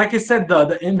 like I said,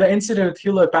 the in the incident with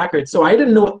Hewlett Packard. So I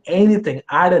didn't know anything.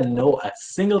 I didn't know a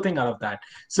single thing out of that.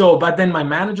 So, but then my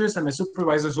managers and my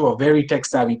supervisors, who are very tech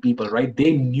savvy people, right?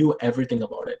 They knew everything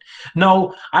about it.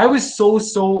 Now I was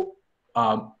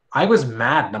I was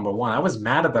mad. Number one, I was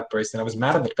mad at that person. I was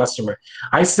mad at that customer.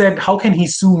 I said, how can he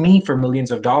sue me for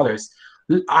millions of dollars?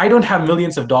 I don't have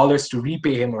millions of dollars to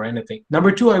repay him or anything.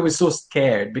 Number two, I was so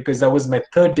scared because that was my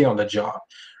third day on the job,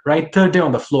 right? Third day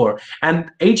on the floor. And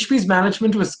HP's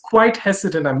management was quite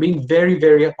hesitant. I'm being very,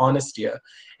 very honest here.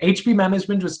 HP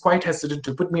management was quite hesitant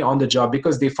to put me on the job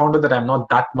because they found out that I'm not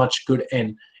that much good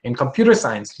in computer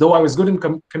science. Though I was good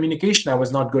in communication, I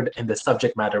was not good in the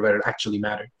subject matter where it actually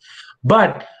mattered.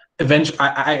 But eventually,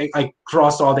 I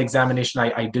crossed all the examination.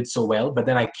 I did so well, but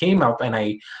then I came up and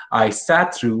I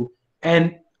sat through,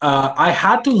 and I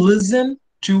had to listen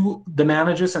to the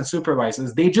managers and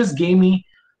supervisors. They just gave me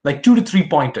like 2 to 3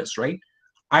 pointers, right?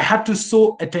 I had to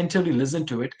so attentively listen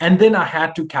to it, and then I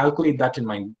had to calculate that in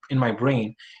my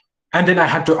brain, and then I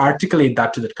had to articulate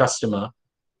that to the customer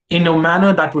in a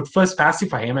manner that would first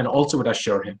pacify him and also would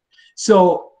assure him.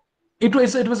 So it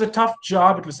was a tough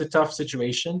job. It was a tough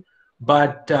situation,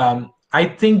 but I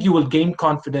think you will gain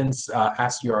confidence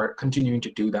as you are continuing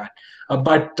to do that.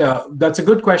 But that's a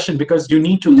good question because you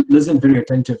need to listen very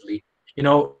attentively. You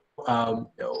know,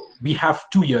 we have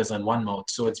 2 years on one mouth,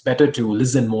 so it's better to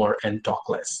listen more and talk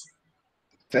less.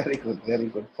 Very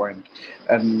good point.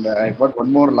 And I got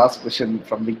one more last question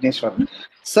from Vigneshwar.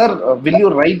 Sir, will you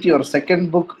write your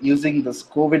second book using this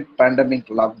COVID pandemic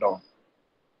lockdown?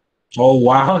 Oh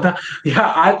wow!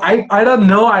 Yeah, I don't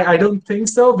know. I don't think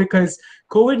so because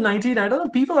COVID-19. I don't know.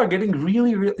 People are getting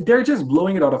really, really. They're just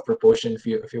blowing it out of proportion. If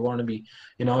you want to be,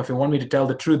 if you want me to tell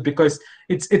the truth, because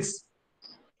it's.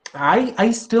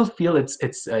 I still feel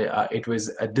it was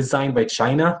designed by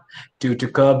China to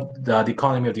curb the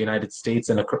economy of the United States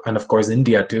and of course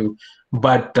India too.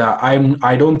 But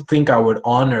I don't think I would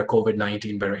honor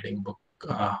COVID-19 by writing a book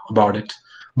about it.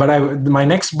 But my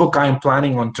next book I'm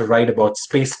planning on to write about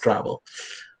space travel.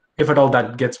 If at all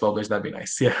that gets published, that'd be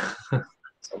nice. Yeah.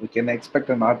 So we can expect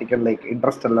an article like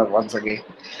Interstellar once again.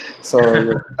 So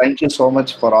thank you so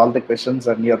much for all the questions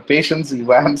and your patience.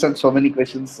 You answered so many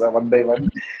questions one by one.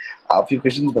 A few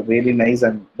questions were really nice,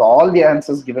 and all the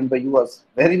answers given by you was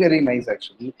very, very nice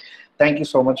actually. Thank you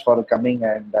so much for coming,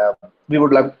 and we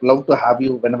would love to have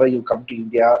you whenever you come to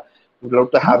India. We'd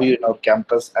love to have you in our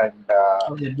campus, and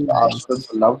Oh, that'd be our nice.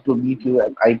 students would love to meet you,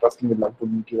 and I personally would love to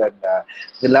meet you. And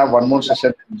we'll have one more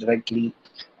session directly,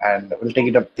 and we'll take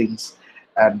it up things.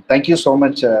 And thank you so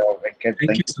much, Venkat. Thank you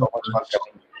Thank you so so much for much.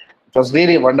 coming. It was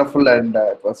really wonderful, and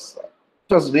it was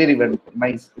very, very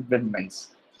nice. It went nice.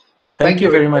 Thank Thank you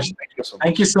you very very much. much. Thank you so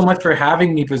Thank you much. so much for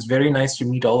having me. It was very nice to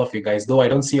meet all of you guys. Though I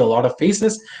don't see a lot of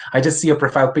faces, I just see your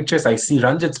profile pictures. I see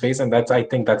Ranjit's face, and I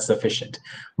think that's sufficient.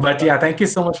 But yeah, thank you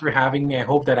so much for having me. I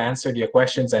hope that answered your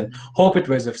questions and hope it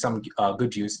was of some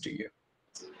good use to you.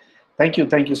 Thank you.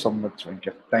 Thank you so much, Venkat.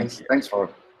 Thank Thanks. you. Thanks for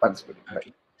participating. Bye.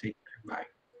 Okay.